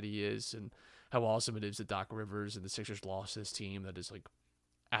how bad he is and how awesome it is that Doc Rivers and the Sixers lost this team that is like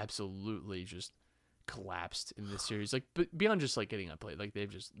absolutely just collapsed in this series. Like, but beyond just like getting outplayed, like they've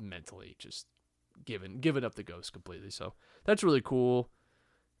just mentally just given up the ghost completely. So that's really cool.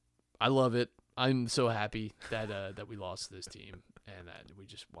 I love it. I'm so happy that that we lost to this team and that we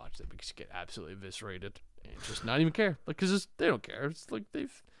just watched them just get absolutely eviscerated and just not even care. Like, because they don't care. It's like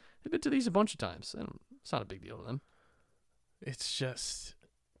they've been to these a bunch of times. It's not a big deal to them. It's just,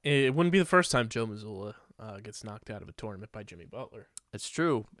 it wouldn't be the first time Joe Mazzulla gets knocked out of a tournament by Jimmy Butler. It's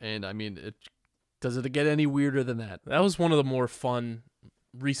true. And, I mean, does it get any weirder than that? That was one of the more fun,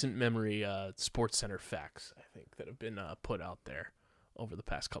 recent memory Sports Center facts, I think, that have been put out there over the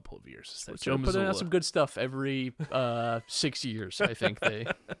past couple of years. Is that Joe Mazzulla putting out some good stuff every 6 years, I think they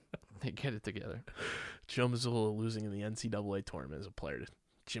get it together. Joe Mazzulla losing in the NCAA tournament as a player to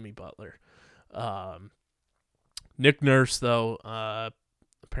Jimmy Butler. Nick Nurse, though,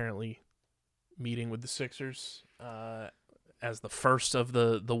 apparently meeting with the Sixers as the first of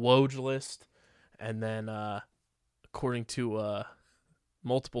the Woj list. And then, according to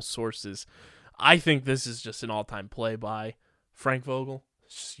multiple sources, I think this is just an all-time play by Frank Vogel,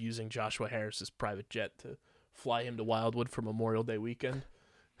 just using Joshua Harris's private jet to fly him to Wildwood for Memorial Day weekend.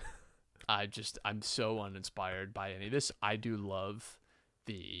 I'm so uninspired by any of this. I do love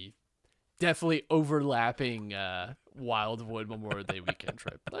the definitely overlapping Wildwood Memorial Day weekend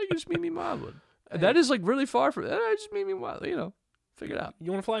trip. Like, just meet me in Wildwood. That is like really far from. Just meet me in Wildwood. Figure it out.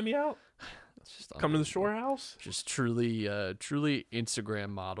 You want to fly me out? It's just Come to the shore house? Just truly Instagram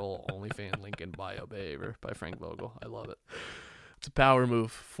model, OnlyFans link in bio behavior by Frank Vogel. I love it. It's a power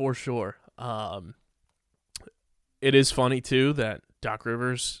move for sure. It is funny too that Doc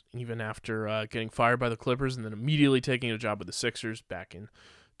Rivers, even after getting fired by the Clippers and then immediately taking a job with the Sixers back in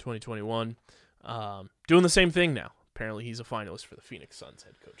 2021, doing the same thing now. Apparently, he's a finalist for the Phoenix Suns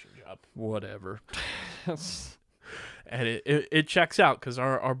head coaching job. Whatever. And it checks out because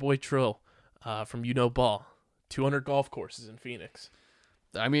our boy Trill from Ball, 200 golf courses in Phoenix.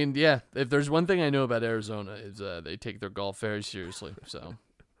 I mean, yeah, if there's one thing I know about Arizona is they take their golf very seriously. So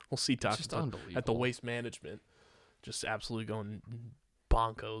we'll see Doc at the Waste Management just absolutely going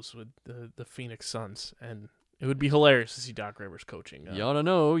bonkos with the Phoenix Suns. And it would be hilarious to see Doc Rivers coaching. You ought to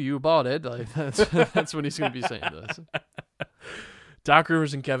know you bought it. Like, that's what he's going to be saying to us. Doc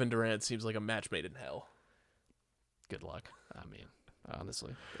Rivers and Kevin Durant seems like a match made in hell. Good luck. I mean,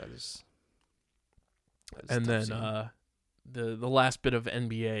 honestly, that is and then scene. the last bit of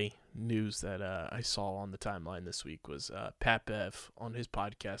NBA news that I saw on the timeline this week was Pat Bev on his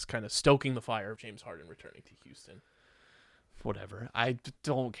podcast kind of stoking the fire of James Harden returning to Houston. Whatever. I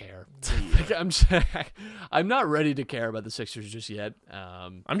don't care. I'm not ready to care about the Sixers just yet.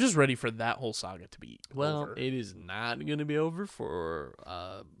 I'm just ready for that whole saga to be over. It is not going to be over for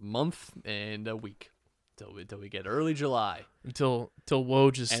a month and a week until we get early July. Until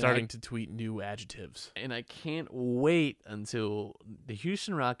Woj is starting to tweet new adjectives. And I can't wait until the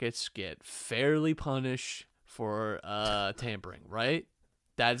Houston Rockets get fairly punished for tampering, right?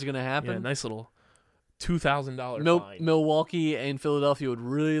 that's going to happen. Yeah, nice little $2,000 fine. Milwaukee and Philadelphia would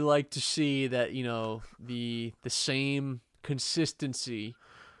really like to see that, the same consistency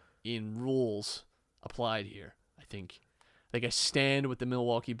in rules applied here. I think I stand with the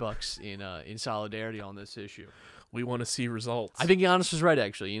Milwaukee Bucks in solidarity on this issue. We want to see results. I think Giannis was right,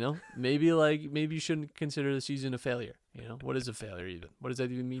 actually. Maybe you shouldn't consider the season a failure. What is a failure even? What does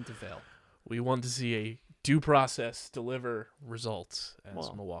that even mean to fail? We want to see a due process deliver results,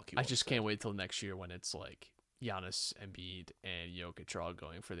 as Milwaukee. I just can't wait till next year when it's like Giannis, Embiid, and Jokic are all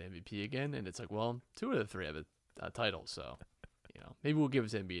going for the MVP again, and it's like, well, 2 of the 3 have a title, so maybe we'll give it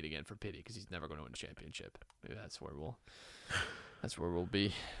to Embiid again for pity because he's never going to win a championship. Maybe that's where we'll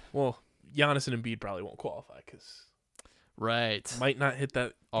be. Well, Giannis and Embiid probably won't qualify because might not hit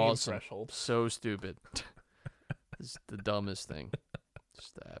that threshold. So stupid. It's the dumbest thing.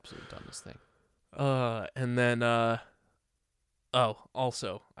 Just the absolute dumbest thing. And then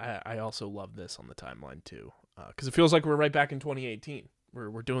also I also love this on the timeline too, because it feels like we're right back in 2018.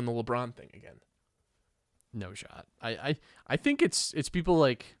 We're doing the LeBron thing again. No shot. I think it's people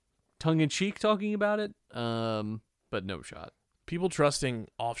like tongue in cheek talking about it, but no shot. People trusting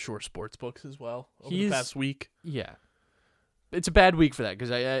offshore sports books as well over the past week. Yeah. It's a bad week for that because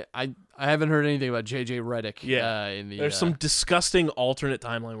I haven't heard anything about JJ Redick. Yeah, there's some disgusting alternate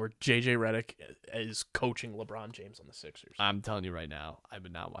timeline where JJ Redick is coaching LeBron James on the Sixers. I'm telling you right now, I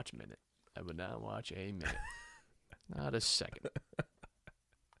would not watch a minute. I would not watch a minute. Not a second.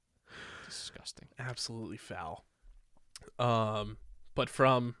 Disgusting. Absolutely foul. But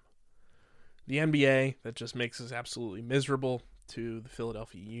from the NBA, that just makes us absolutely miserable, to the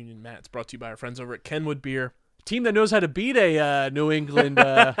Philadelphia Union. Matt, it's brought to you by our friends over at Kenwood Beer. Team that knows how to beat a New England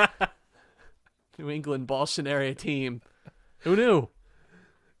Boston area team. Who knew?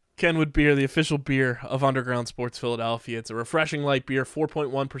 Kenwood Beer, the official beer of Underground Sports Philadelphia. It's a refreshing light beer,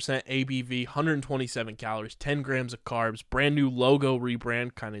 4.1% ABV, 127 calories, 10 grams of carbs, brand new logo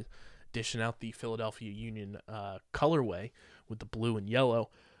rebrand, kind of dishing out the Philadelphia Union colorway with the blue and yellow.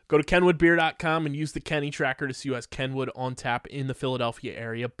 Go to kenwoodbeer.com and use the Kenny tracker to see who has Kenwood on tap in the Philadelphia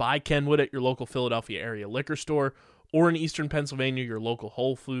area. Buy Kenwood at your local Philadelphia area liquor store or in Eastern Pennsylvania, your local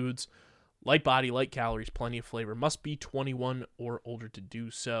Whole Foods. Light body, light calories, plenty of flavor. Must be 21 or older to do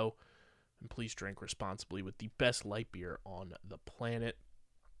so. And please drink responsibly with the best light beer on the planet.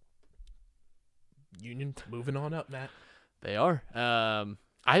 Union moving on up, Matt. They are.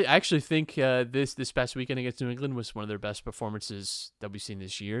 I actually think this past weekend against New England was one of their best performances that we've seen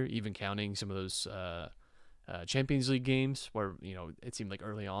this year, even counting some of those Champions League games where, it seemed like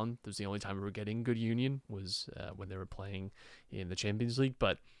early on, that was the only time we were getting good Union was when they were playing in the Champions League.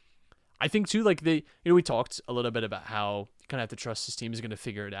 But I think, too, like we talked a little bit about how you kind of have to trust this team is going to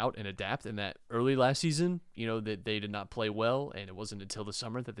figure it out and adapt. And that early last season, that they did not play well, and it wasn't until the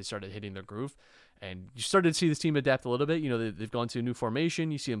summer that they started hitting their groove. And you started to see this team adapt a little bit. They've gone to a new formation.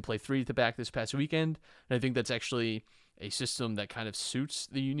 You see them play 3 at the back this past weekend. And I think that's actually a system that kind of suits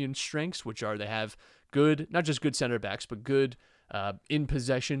the Union's strengths, which are they have good, not just good center backs, but good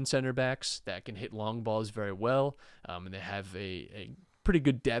in-possession center backs that can hit long balls very well. And they have a pretty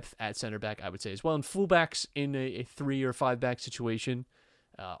good depth at center back, I would say, as well. And fullbacks in a 3 or 5 back situation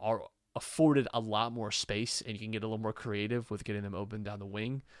are afforded a lot more space, and you can get a little more creative with getting them open down the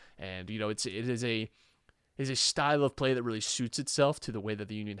wing. And it is a style of play that really suits itself to the way that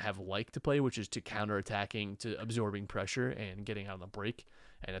the Union have liked to play, which is to counterattacking, to absorbing pressure and getting out on the break.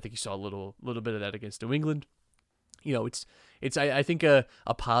 And I think you saw a little bit of that against New England. It's I think a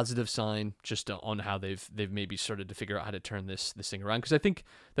positive sign just on how they've maybe started to figure out how to turn this thing around, because I think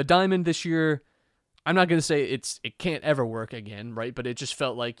the Diamond this year, I'm not going to say it can't ever work again, right? But it just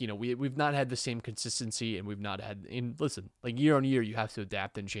felt like, we've not had the same consistency, and we've not had like year on year, you have to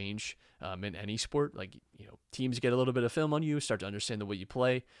adapt and change in any sport. Like, teams get a little bit of film on you, start to understand the way you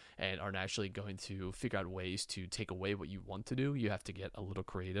play, and are naturally going to figure out ways to take away what you want to do. You have to get a little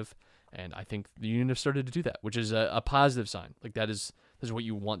creative. And I think the Union have started to do that, which is a positive sign. Like that is what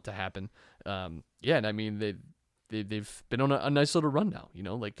you want to happen. And I mean, they've been on a nice little run now,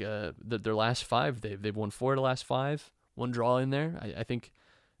 their last 5, they've won 4 of the last 5, 1 draw in there. I think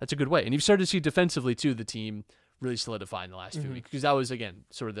that's a good way. And you've started to see defensively too, the team really solidify in the last few weeks, because that was, again,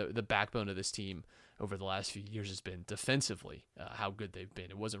 sort of the backbone of this team over the last few years has been defensively, how good they've been.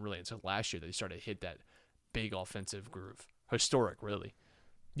 It wasn't really until last year that they started to hit that big offensive groove. Historic, really.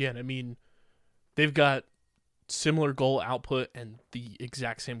 Yeah, and I mean, they've got similar goal output and the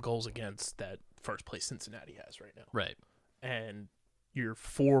exact same goals against that first place Cincinnati has right now. Right. And you're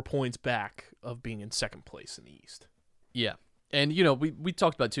 4 points back of being in second place in the East. Yeah. And, we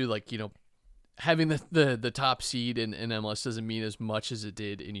talked about, too, like, having the top seed in MLS doesn't mean as much as it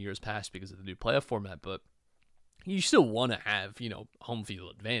did in years past because of the new playoff format, but you still want to have, home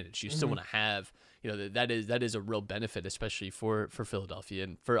field advantage. You still want to have, that is a real benefit, especially for Philadelphia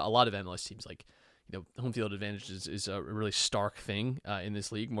and for a lot of MLS teams. Like, home field advantage is a really stark thing in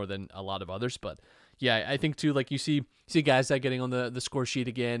this league more than a lot of others. But yeah, I think too, like you see guys that getting on the score sheet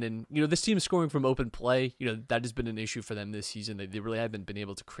again, and this team is scoring from open play. That has been an issue for them this season. They really haven't been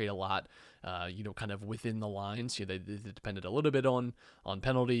able to create a lot, kind of within the lines. They depended a little bit on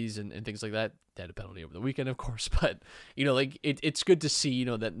penalties and things like that. They had a penalty over the weekend, of course, but it's good to see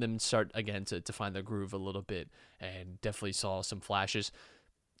that them start again to find their groove a little bit, and definitely saw some flashes.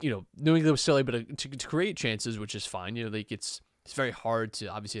 Knowing they were still able to create chances, which is fine. It's very hard to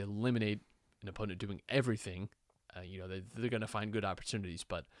obviously eliminate an opponent doing everything. They're going to find good opportunities,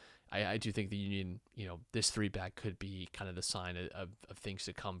 but I do think the Union, this 3-back could be kind of the sign of things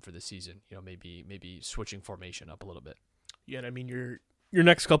to come for the season. Maybe switching formation up a little bit. Yeah, and I mean your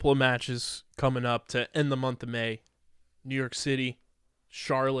next couple of matches coming up to end the month of May: New York City,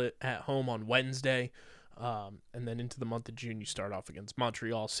 Charlotte at home on Wednesday. And then into the month of June, you start off against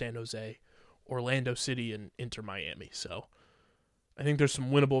Montreal, San Jose, Orlando City, and Inter Miami. So I think there's some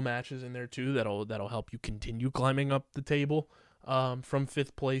winnable matches in there too that'll help you continue climbing up the table from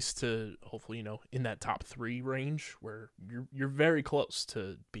 5th place to hopefully in that top 3 range where you're very close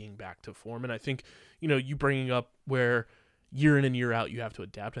to being back to form. And I think you bringing up where year in and year out you have to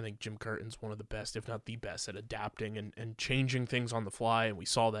adapt. I think Jim Curtin's one of the best, if not the best, at adapting and changing things on the fly. And we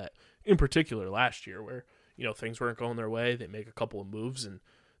saw that in particular last year where things weren't going their way. They make a couple of moves and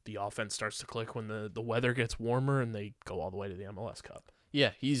the offense starts to click when the weather gets warmer and they go all the way to the MLS Cup.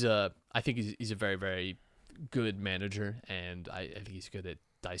 Yeah, I think he's a very, very good manager, and I think he's good at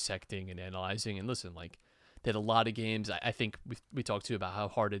dissecting and analyzing. And listen, like, they had a lot of games. I think we talked too about how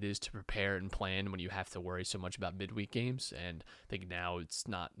hard it is to prepare and plan when you have to worry so much about midweek games. And I think now it's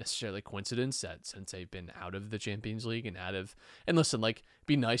not necessarily a coincidence that since they've been out of the Champions League and listen, like, it'd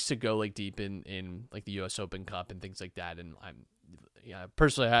be nice to go like deep in like the U.S. Open Cup and things like that. And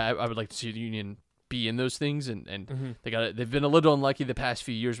personally, I would like to see the Union be in those things, and they've been a little unlucky the past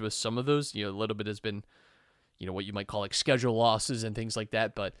few years with some of those. A little bit has been, what you might call like schedule losses and things like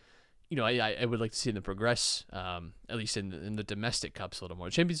that. But I would like to see them progress, at least in the domestic cups a little more.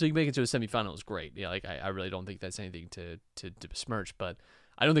 Champions League making it to a semifinal is great. Yeah, like I really don't think that's anything to besmirch, but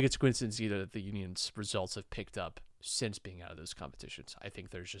I don't think it's a coincidence either that the Union's results have picked up since being out of those competitions. I think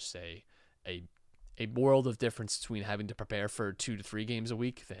there's just a world of difference between having to prepare for 2 to 3 games a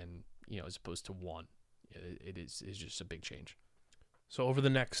week than as opposed to 1. It is just a big change. So over the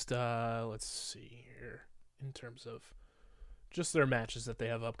next, let's see here, in terms of just their matches that they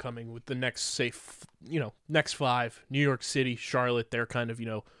have upcoming with the next next 5, New York City, Charlotte, they're kind of,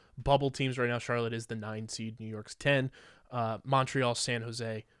 bubble teams right now. Charlotte is the 9 seed, New York's 10, Montreal, San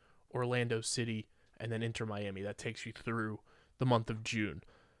Jose, Orlando City, and then Inter Miami. That takes you through the month of June.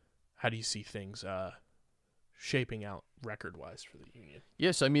 How do you see things shaping out record-wise for the Union?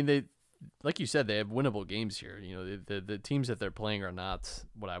 Yes, I mean, they, like you said, they have winnable games here. The teams that they're playing are not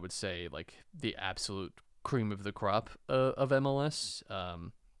what I would say like the absolute cream of the crop of MLS.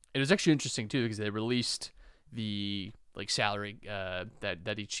 It was actually interesting too because they released the salary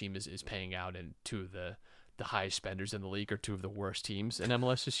that each team is paying out, and 2 of the highest spenders in the league are 2 of the worst teams in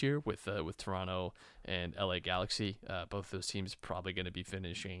MLS this year with Toronto and LA Galaxy. Both those teams probably going to be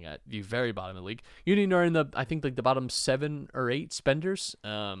finishing at the very bottom of the league. Union are in the bottom 7 or 8 spenders.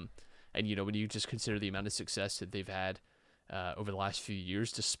 And when you just consider the amount of success that they've had over the last few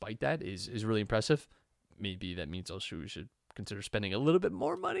years, despite that, is really impressive. Maybe that means also we should consider spending a little bit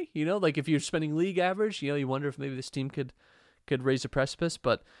more money. Like if you're spending league average, you wonder if maybe this team could raise a precipice.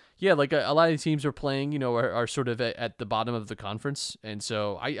 But yeah, like a lot of the teams are playing, are sort of at the bottom of the conference. And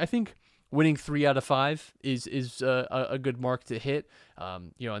so I think winning 3 out of 5 is a good mark to hit.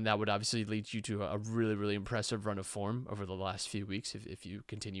 And that would obviously lead you to a really, really impressive run of form over the last few weeks if you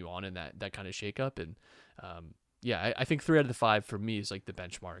continue on in that kind of shakeup. And I think 3 out of the 5 for me is like the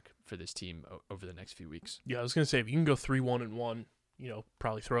benchmark for this team over the next few weeks. Yeah, I was gonna say if you can go 3-1-1,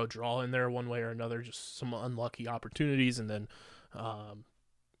 probably throw a draw in there one way or another, just some unlucky opportunities, and then,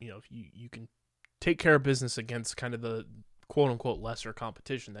 if you can take care of business against kind of the quote unquote lesser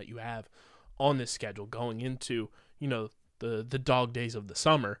competition that you have on this schedule going into, the dog days of the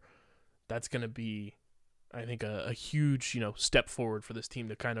summer, that's gonna be, I think, a huge, step forward for this team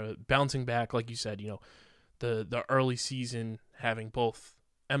to kind of bouncing back, like you said, the early season having both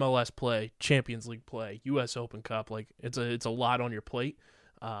MLS play, Champions League play, U.S. Open Cup, like it's a lot on your plate,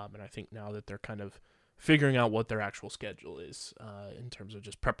 and I think now that they're kind of figuring out what their actual schedule is in terms of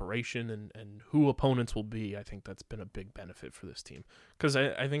just preparation and who opponents will be. I think that's been a big benefit for this team. Because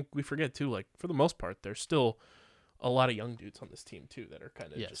I think we forget, too, like, for the most part, there's still a lot of young dudes on this team, too, that are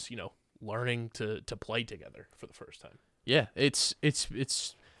kind of just, learning to play together for the first time. Yeah, it's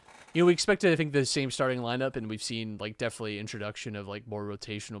we expected, I think, the same starting lineup, and we've seen, like, definitely introduction of, like, more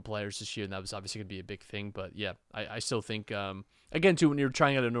rotational players this year, and that was obviously going to be a big thing. But, yeah, I still think, again, too, when you're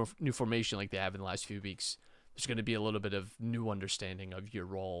trying out a new formation like they have in the last few weeks, there's going to be a little bit of new understanding of your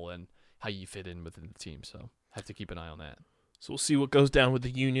role and how you fit in within the team. So have to keep an eye on that. So we'll see what goes down with the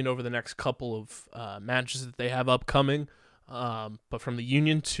Union over the next couple of matches that they have upcoming. But from the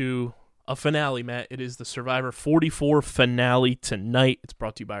Union to a finale, Matt, it is the Survivor 44 finale tonight. It's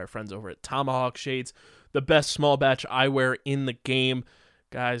brought to you by our friends over at Tomahawk Shades, the best small batch eyewear in the game.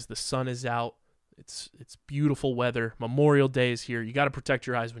 Guys, the sun is out. It's beautiful weather. Memorial Day is here. You got to protect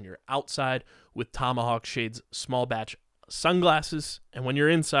your eyes when you're outside with Tomahawk Shades small batch sunglasses. And when you're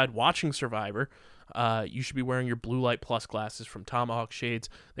inside watching Survivor, you should be wearing your Blue Light Plus glasses from Tomahawk Shades.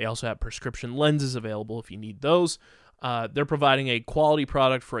 They also have prescription lenses available if you need those. They're providing a quality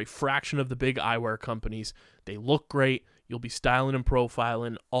product for a fraction of the big eyewear companies. They look great. You'll be styling and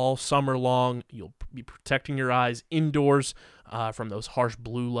profiling all summer long. You'll be protecting your eyes indoors from those harsh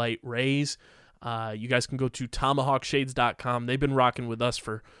blue light rays. You guys can go to tomahawkshades.com. They've been rocking with us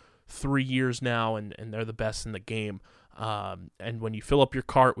for 3 years now, and they're the best in the game. And when you fill up your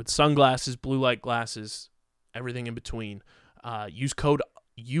cart with sunglasses, blue light glasses, everything in between, use code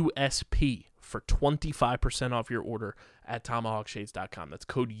USP for 25% off your order at tomahawkshades.com. That's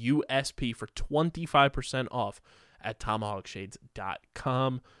code USP for 25% off at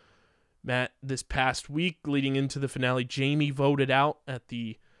tomahawkshades.com. Matt, this past week leading into the finale, Jamie voted out at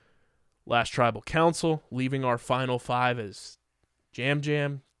the last tribal council, leaving our final five as Jam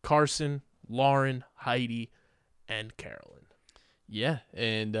Jam, Carson, Lauren, Heidi, and Carolyn. Yeah,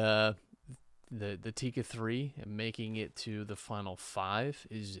 and the Tika 3 and making it to the final five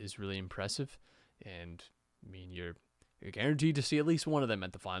is really impressive. And I mean, you're guaranteed to see at least one of them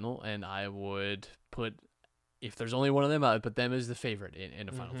at the final, and I would put, if there's only one of them, I would put them as the favorite in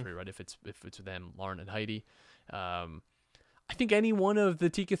the final three, right? If it's them, Lauren and Heidi. I think any one of the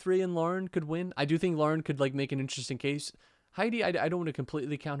Tika 3 and Lauren could win. I do think Lauren could like make an interesting case. Heidi, I don't want to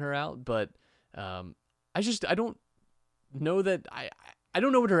completely count her out, but I don't know that I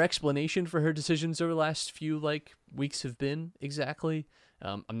don't know what her explanation for her decisions over the last few like weeks have been exactly.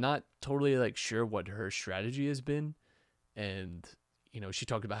 I'm not totally like sure what her strategy has been, and she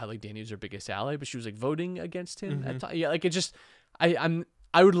talked about how like Danny was her biggest ally, but she was like voting against him at times. Yeah, like it just I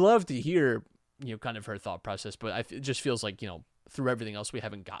would love to hear kind of her thought process, but it just feels like through everything else we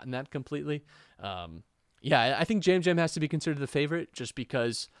haven't gotten that completely. Yeah, I think Jam Jam has to be considered the favorite just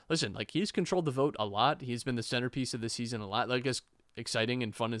because, listen, like he's controlled the vote a lot. He's been the centerpiece of the season a lot. Like as exciting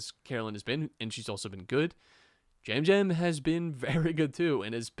and fun as Carolyn has been, and she's also been good, Jam Jam has been very good too,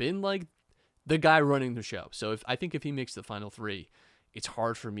 and has been like the guy running the show. So I think if he makes the final three, it's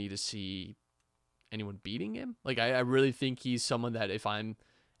hard for me to see anyone beating him. Like I really think he's someone that if I'm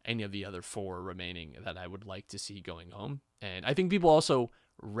any of the other four remaining that I would like to see going home. And I think people also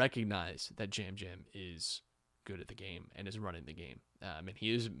recognize that Jam Jam is good at the game and is running the game. And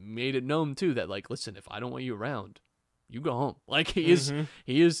he has made it known too that like, listen, if I don't want you around, you go home. Like he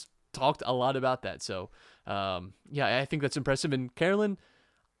has talked a lot about that. So yeah, I think that's impressive. And Carolyn,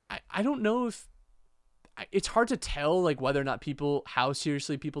 I don't know if it's hard to tell like whether or not how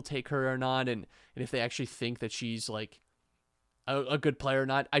seriously people take her or not. And if they actually think that she's like a good player or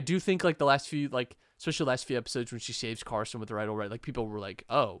not. I do think like the last few, like especially the last few episodes when she saves Carson with the right, like people were like,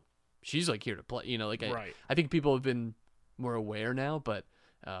 oh, she's like here to play, like right. I think people have been more aware now, but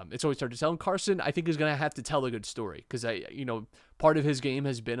it's always hard to tell. And Carson, I think, is going to have to tell a good story because part of his game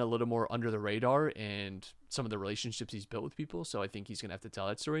has been a little more under the radar and some of the relationships he's built with people. So I think he's going to have to tell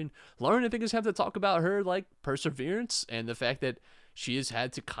that story. And Lauren, I think, is have to talk about her like perseverance and the fact that she has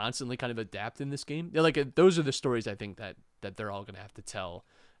had to constantly kind of adapt in this game. Like those are the stories I think that they're all going to have to tell,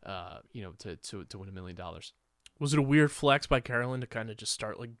 to win $1 million. Was it a weird flex by Carolyn to kind of just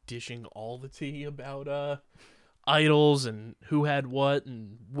start like dishing all the tea about idols and who had what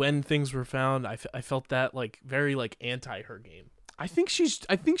and when things were found? I felt that like very like anti her game. I think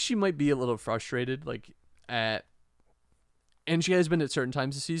she might be a little frustrated and she has been at certain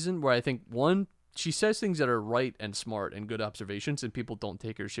times this season where I think she says things that are right and smart and good observations and people don't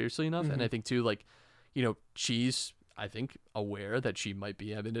take her seriously enough. And I think too, like, she's, I think, aware that she might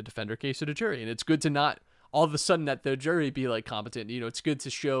be having to defend her case at a jury. And it's good to not all of a sudden at the jury be like competent. It's good to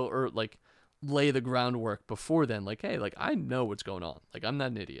show or like lay the groundwork before then. Like, hey, like I know what's going on. Like I'm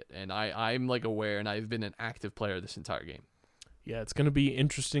not an idiot, and I'm like aware, and I've been an active player this entire game. Yeah, it's going to be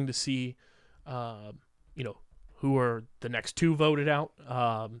interesting to see, who are the next two voted out.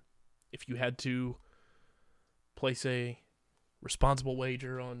 If you had to place a responsible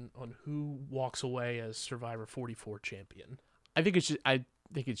wager on who walks away as Survivor 44 champion. I think it's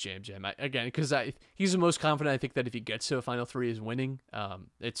Jam Jam again because he's the most confident. I think that if he gets to a final three, is winning.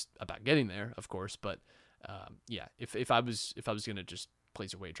 It's about getting there, of course, but yeah. If I was gonna just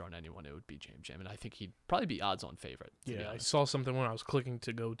place a wager on anyone, it would be Jam Jam, and I think he'd probably be odds-on favorite. Yeah, I saw something when I was clicking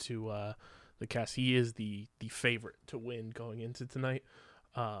to go to the cast. He is the favorite to win going into tonight.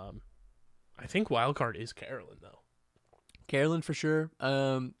 I think wildcard is Carolyn though. Carolyn for sure.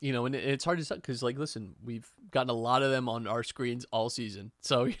 And it's hard to say because, like, listen, we've gotten a lot of them on our screens all season.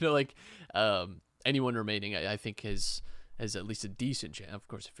 So, anyone remaining, I think has at least a decent chance. Of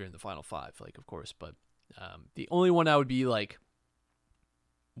course, if you're in the final five, like, of course. But the only one I would be like,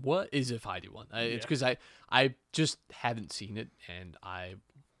 what is if Heidi won? It's because I just haven't seen it. And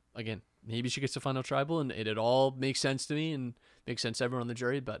again, maybe she gets to final tribal and it all makes sense to me and makes sense to everyone on the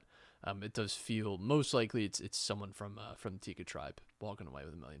jury. But it does feel most likely it's someone from the Tika tribe walking away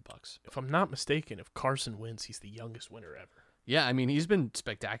with $1 million. If I'm not mistaken, if Carson wins, he's the youngest winner ever. Yeah, I mean he's been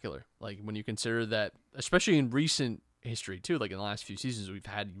spectacular. Like when you consider that, especially in recent history too. Like in the last few seasons, we've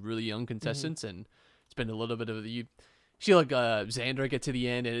had really young contestants, and it's been a little bit of you see like Xander get to the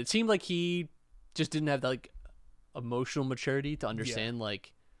end, and it seemed like he just didn't have that like emotional maturity to understand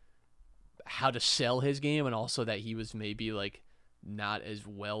like how to sell his game, and also that he was maybe like not as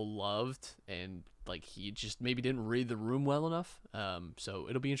well loved, and like he just maybe didn't read the room well enough. So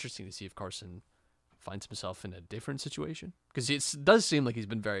it'll be interesting to see if Carson finds himself in a different situation, because it does seem like he's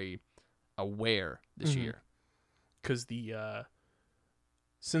been very aware this year. Because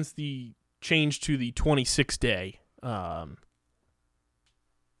since the change to the 26-day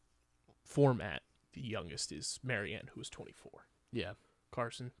format, the youngest is Marianne, who is 24. Yeah,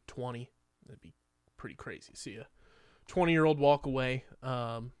 Carson 20. That'd be pretty crazy. See a 20-year-old walk away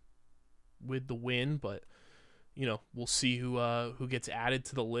with the win, but we'll see who gets added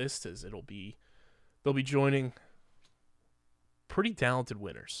to the list, as they'll be joining pretty talented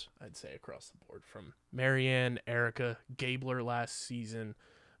winners, I'd say, across the board, from Marianne, Erica, Gabler last season,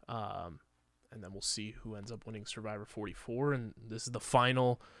 and then we'll see who ends up winning Survivor 44. And this is the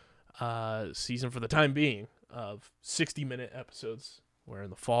final season for the time being of 60-minute episodes, where in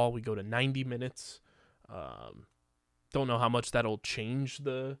the fall we go to 90 minutes. Don't know how much that'll change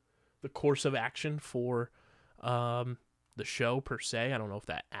the course of action for the show per se. I don't know if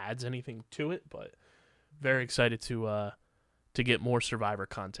that adds anything to it, but very excited to get more Survivor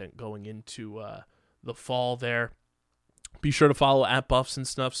content going into the fall there. Be sure to follow at Buffs and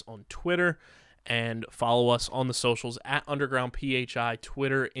Snuffs on Twitter, and follow us on the socials at Underground PHI,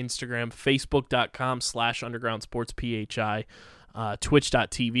 Twitter, Instagram, Facebook.com/Underground Sports PHI.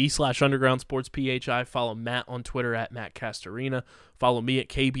 Twitch.tv/Underground Sports PHI. Follow Matt on Twitter at Matt Castorina. Follow me at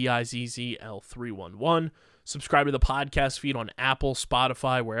KBIZZL311. Subscribe to the podcast feed on Apple,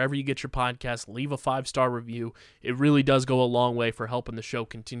 Spotify, wherever you get your podcasts. Leave a 5-star review. It really does go a long way for helping the show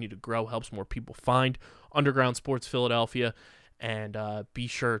continue to grow, helps more people find Underground Sports Philadelphia. And be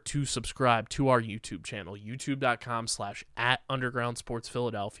sure to subscribe to our YouTube channel, youtube.com/@Underground Sports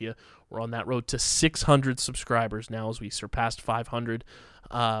Philadelphia. We're on that road to 600 subscribers now, as we surpassed 500.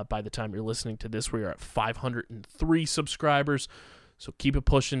 By the time you're listening to this, we are at 503 subscribers. So keep it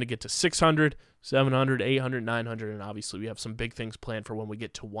pushing to get to 600, 700, 800, 900, and obviously we have some big things planned for when we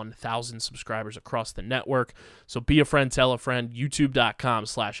get to 1,000 subscribers across the network. So be a friend, tell a friend,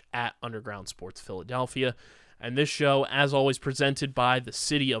 youtube.com/@Underground Sports Philadelphia. And this show, as always, presented by the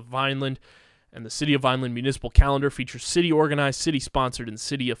City of Vineland. And the City of Vineland Municipal Calendar features city-organized, city-sponsored, and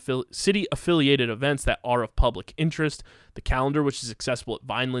city-affiliated events that are of public interest. The calendar, which is accessible at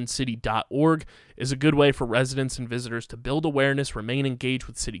vinelandcity.org, is a good way for residents and visitors to build awareness, remain engaged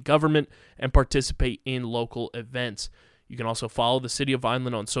with city government, and participate in local events. You can also follow the City of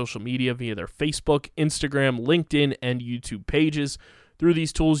Vineland on social media via their Facebook, Instagram, LinkedIn, and YouTube pages. Through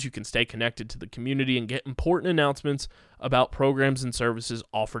these tools, you can stay connected to the community and get important announcements about programs and services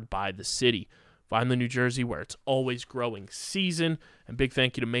offered by the city. Vineland, New Jersey, where it's always growing season. And big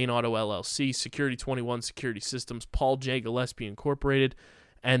thank you to Main Auto LLC, Security 21 Security Systems, Paul J. Gillespie Incorporated,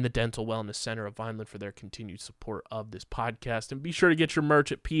 and the Dental Wellness Center of Vineland for their continued support of this podcast. And be sure to get your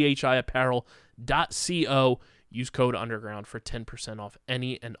merch at phiapparel.co. Use code Underground for 10% off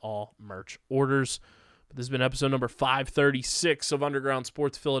any and all merch orders. But this has been episode number 536 of Underground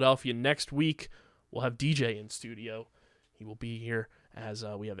Sports Philadelphia. Next week, we'll have DJ in studio. He will be here as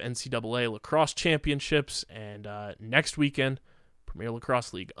we have NCAA lacrosse championships, and next weekend, Premier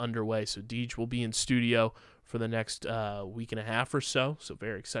Lacrosse League underway. So Deej will be in studio for the next week and a half or so. So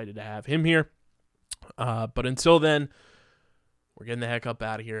very excited to have him here. But until then, we're getting the heck up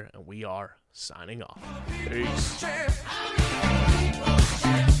out of here, and we are signing off. Peace. Champ.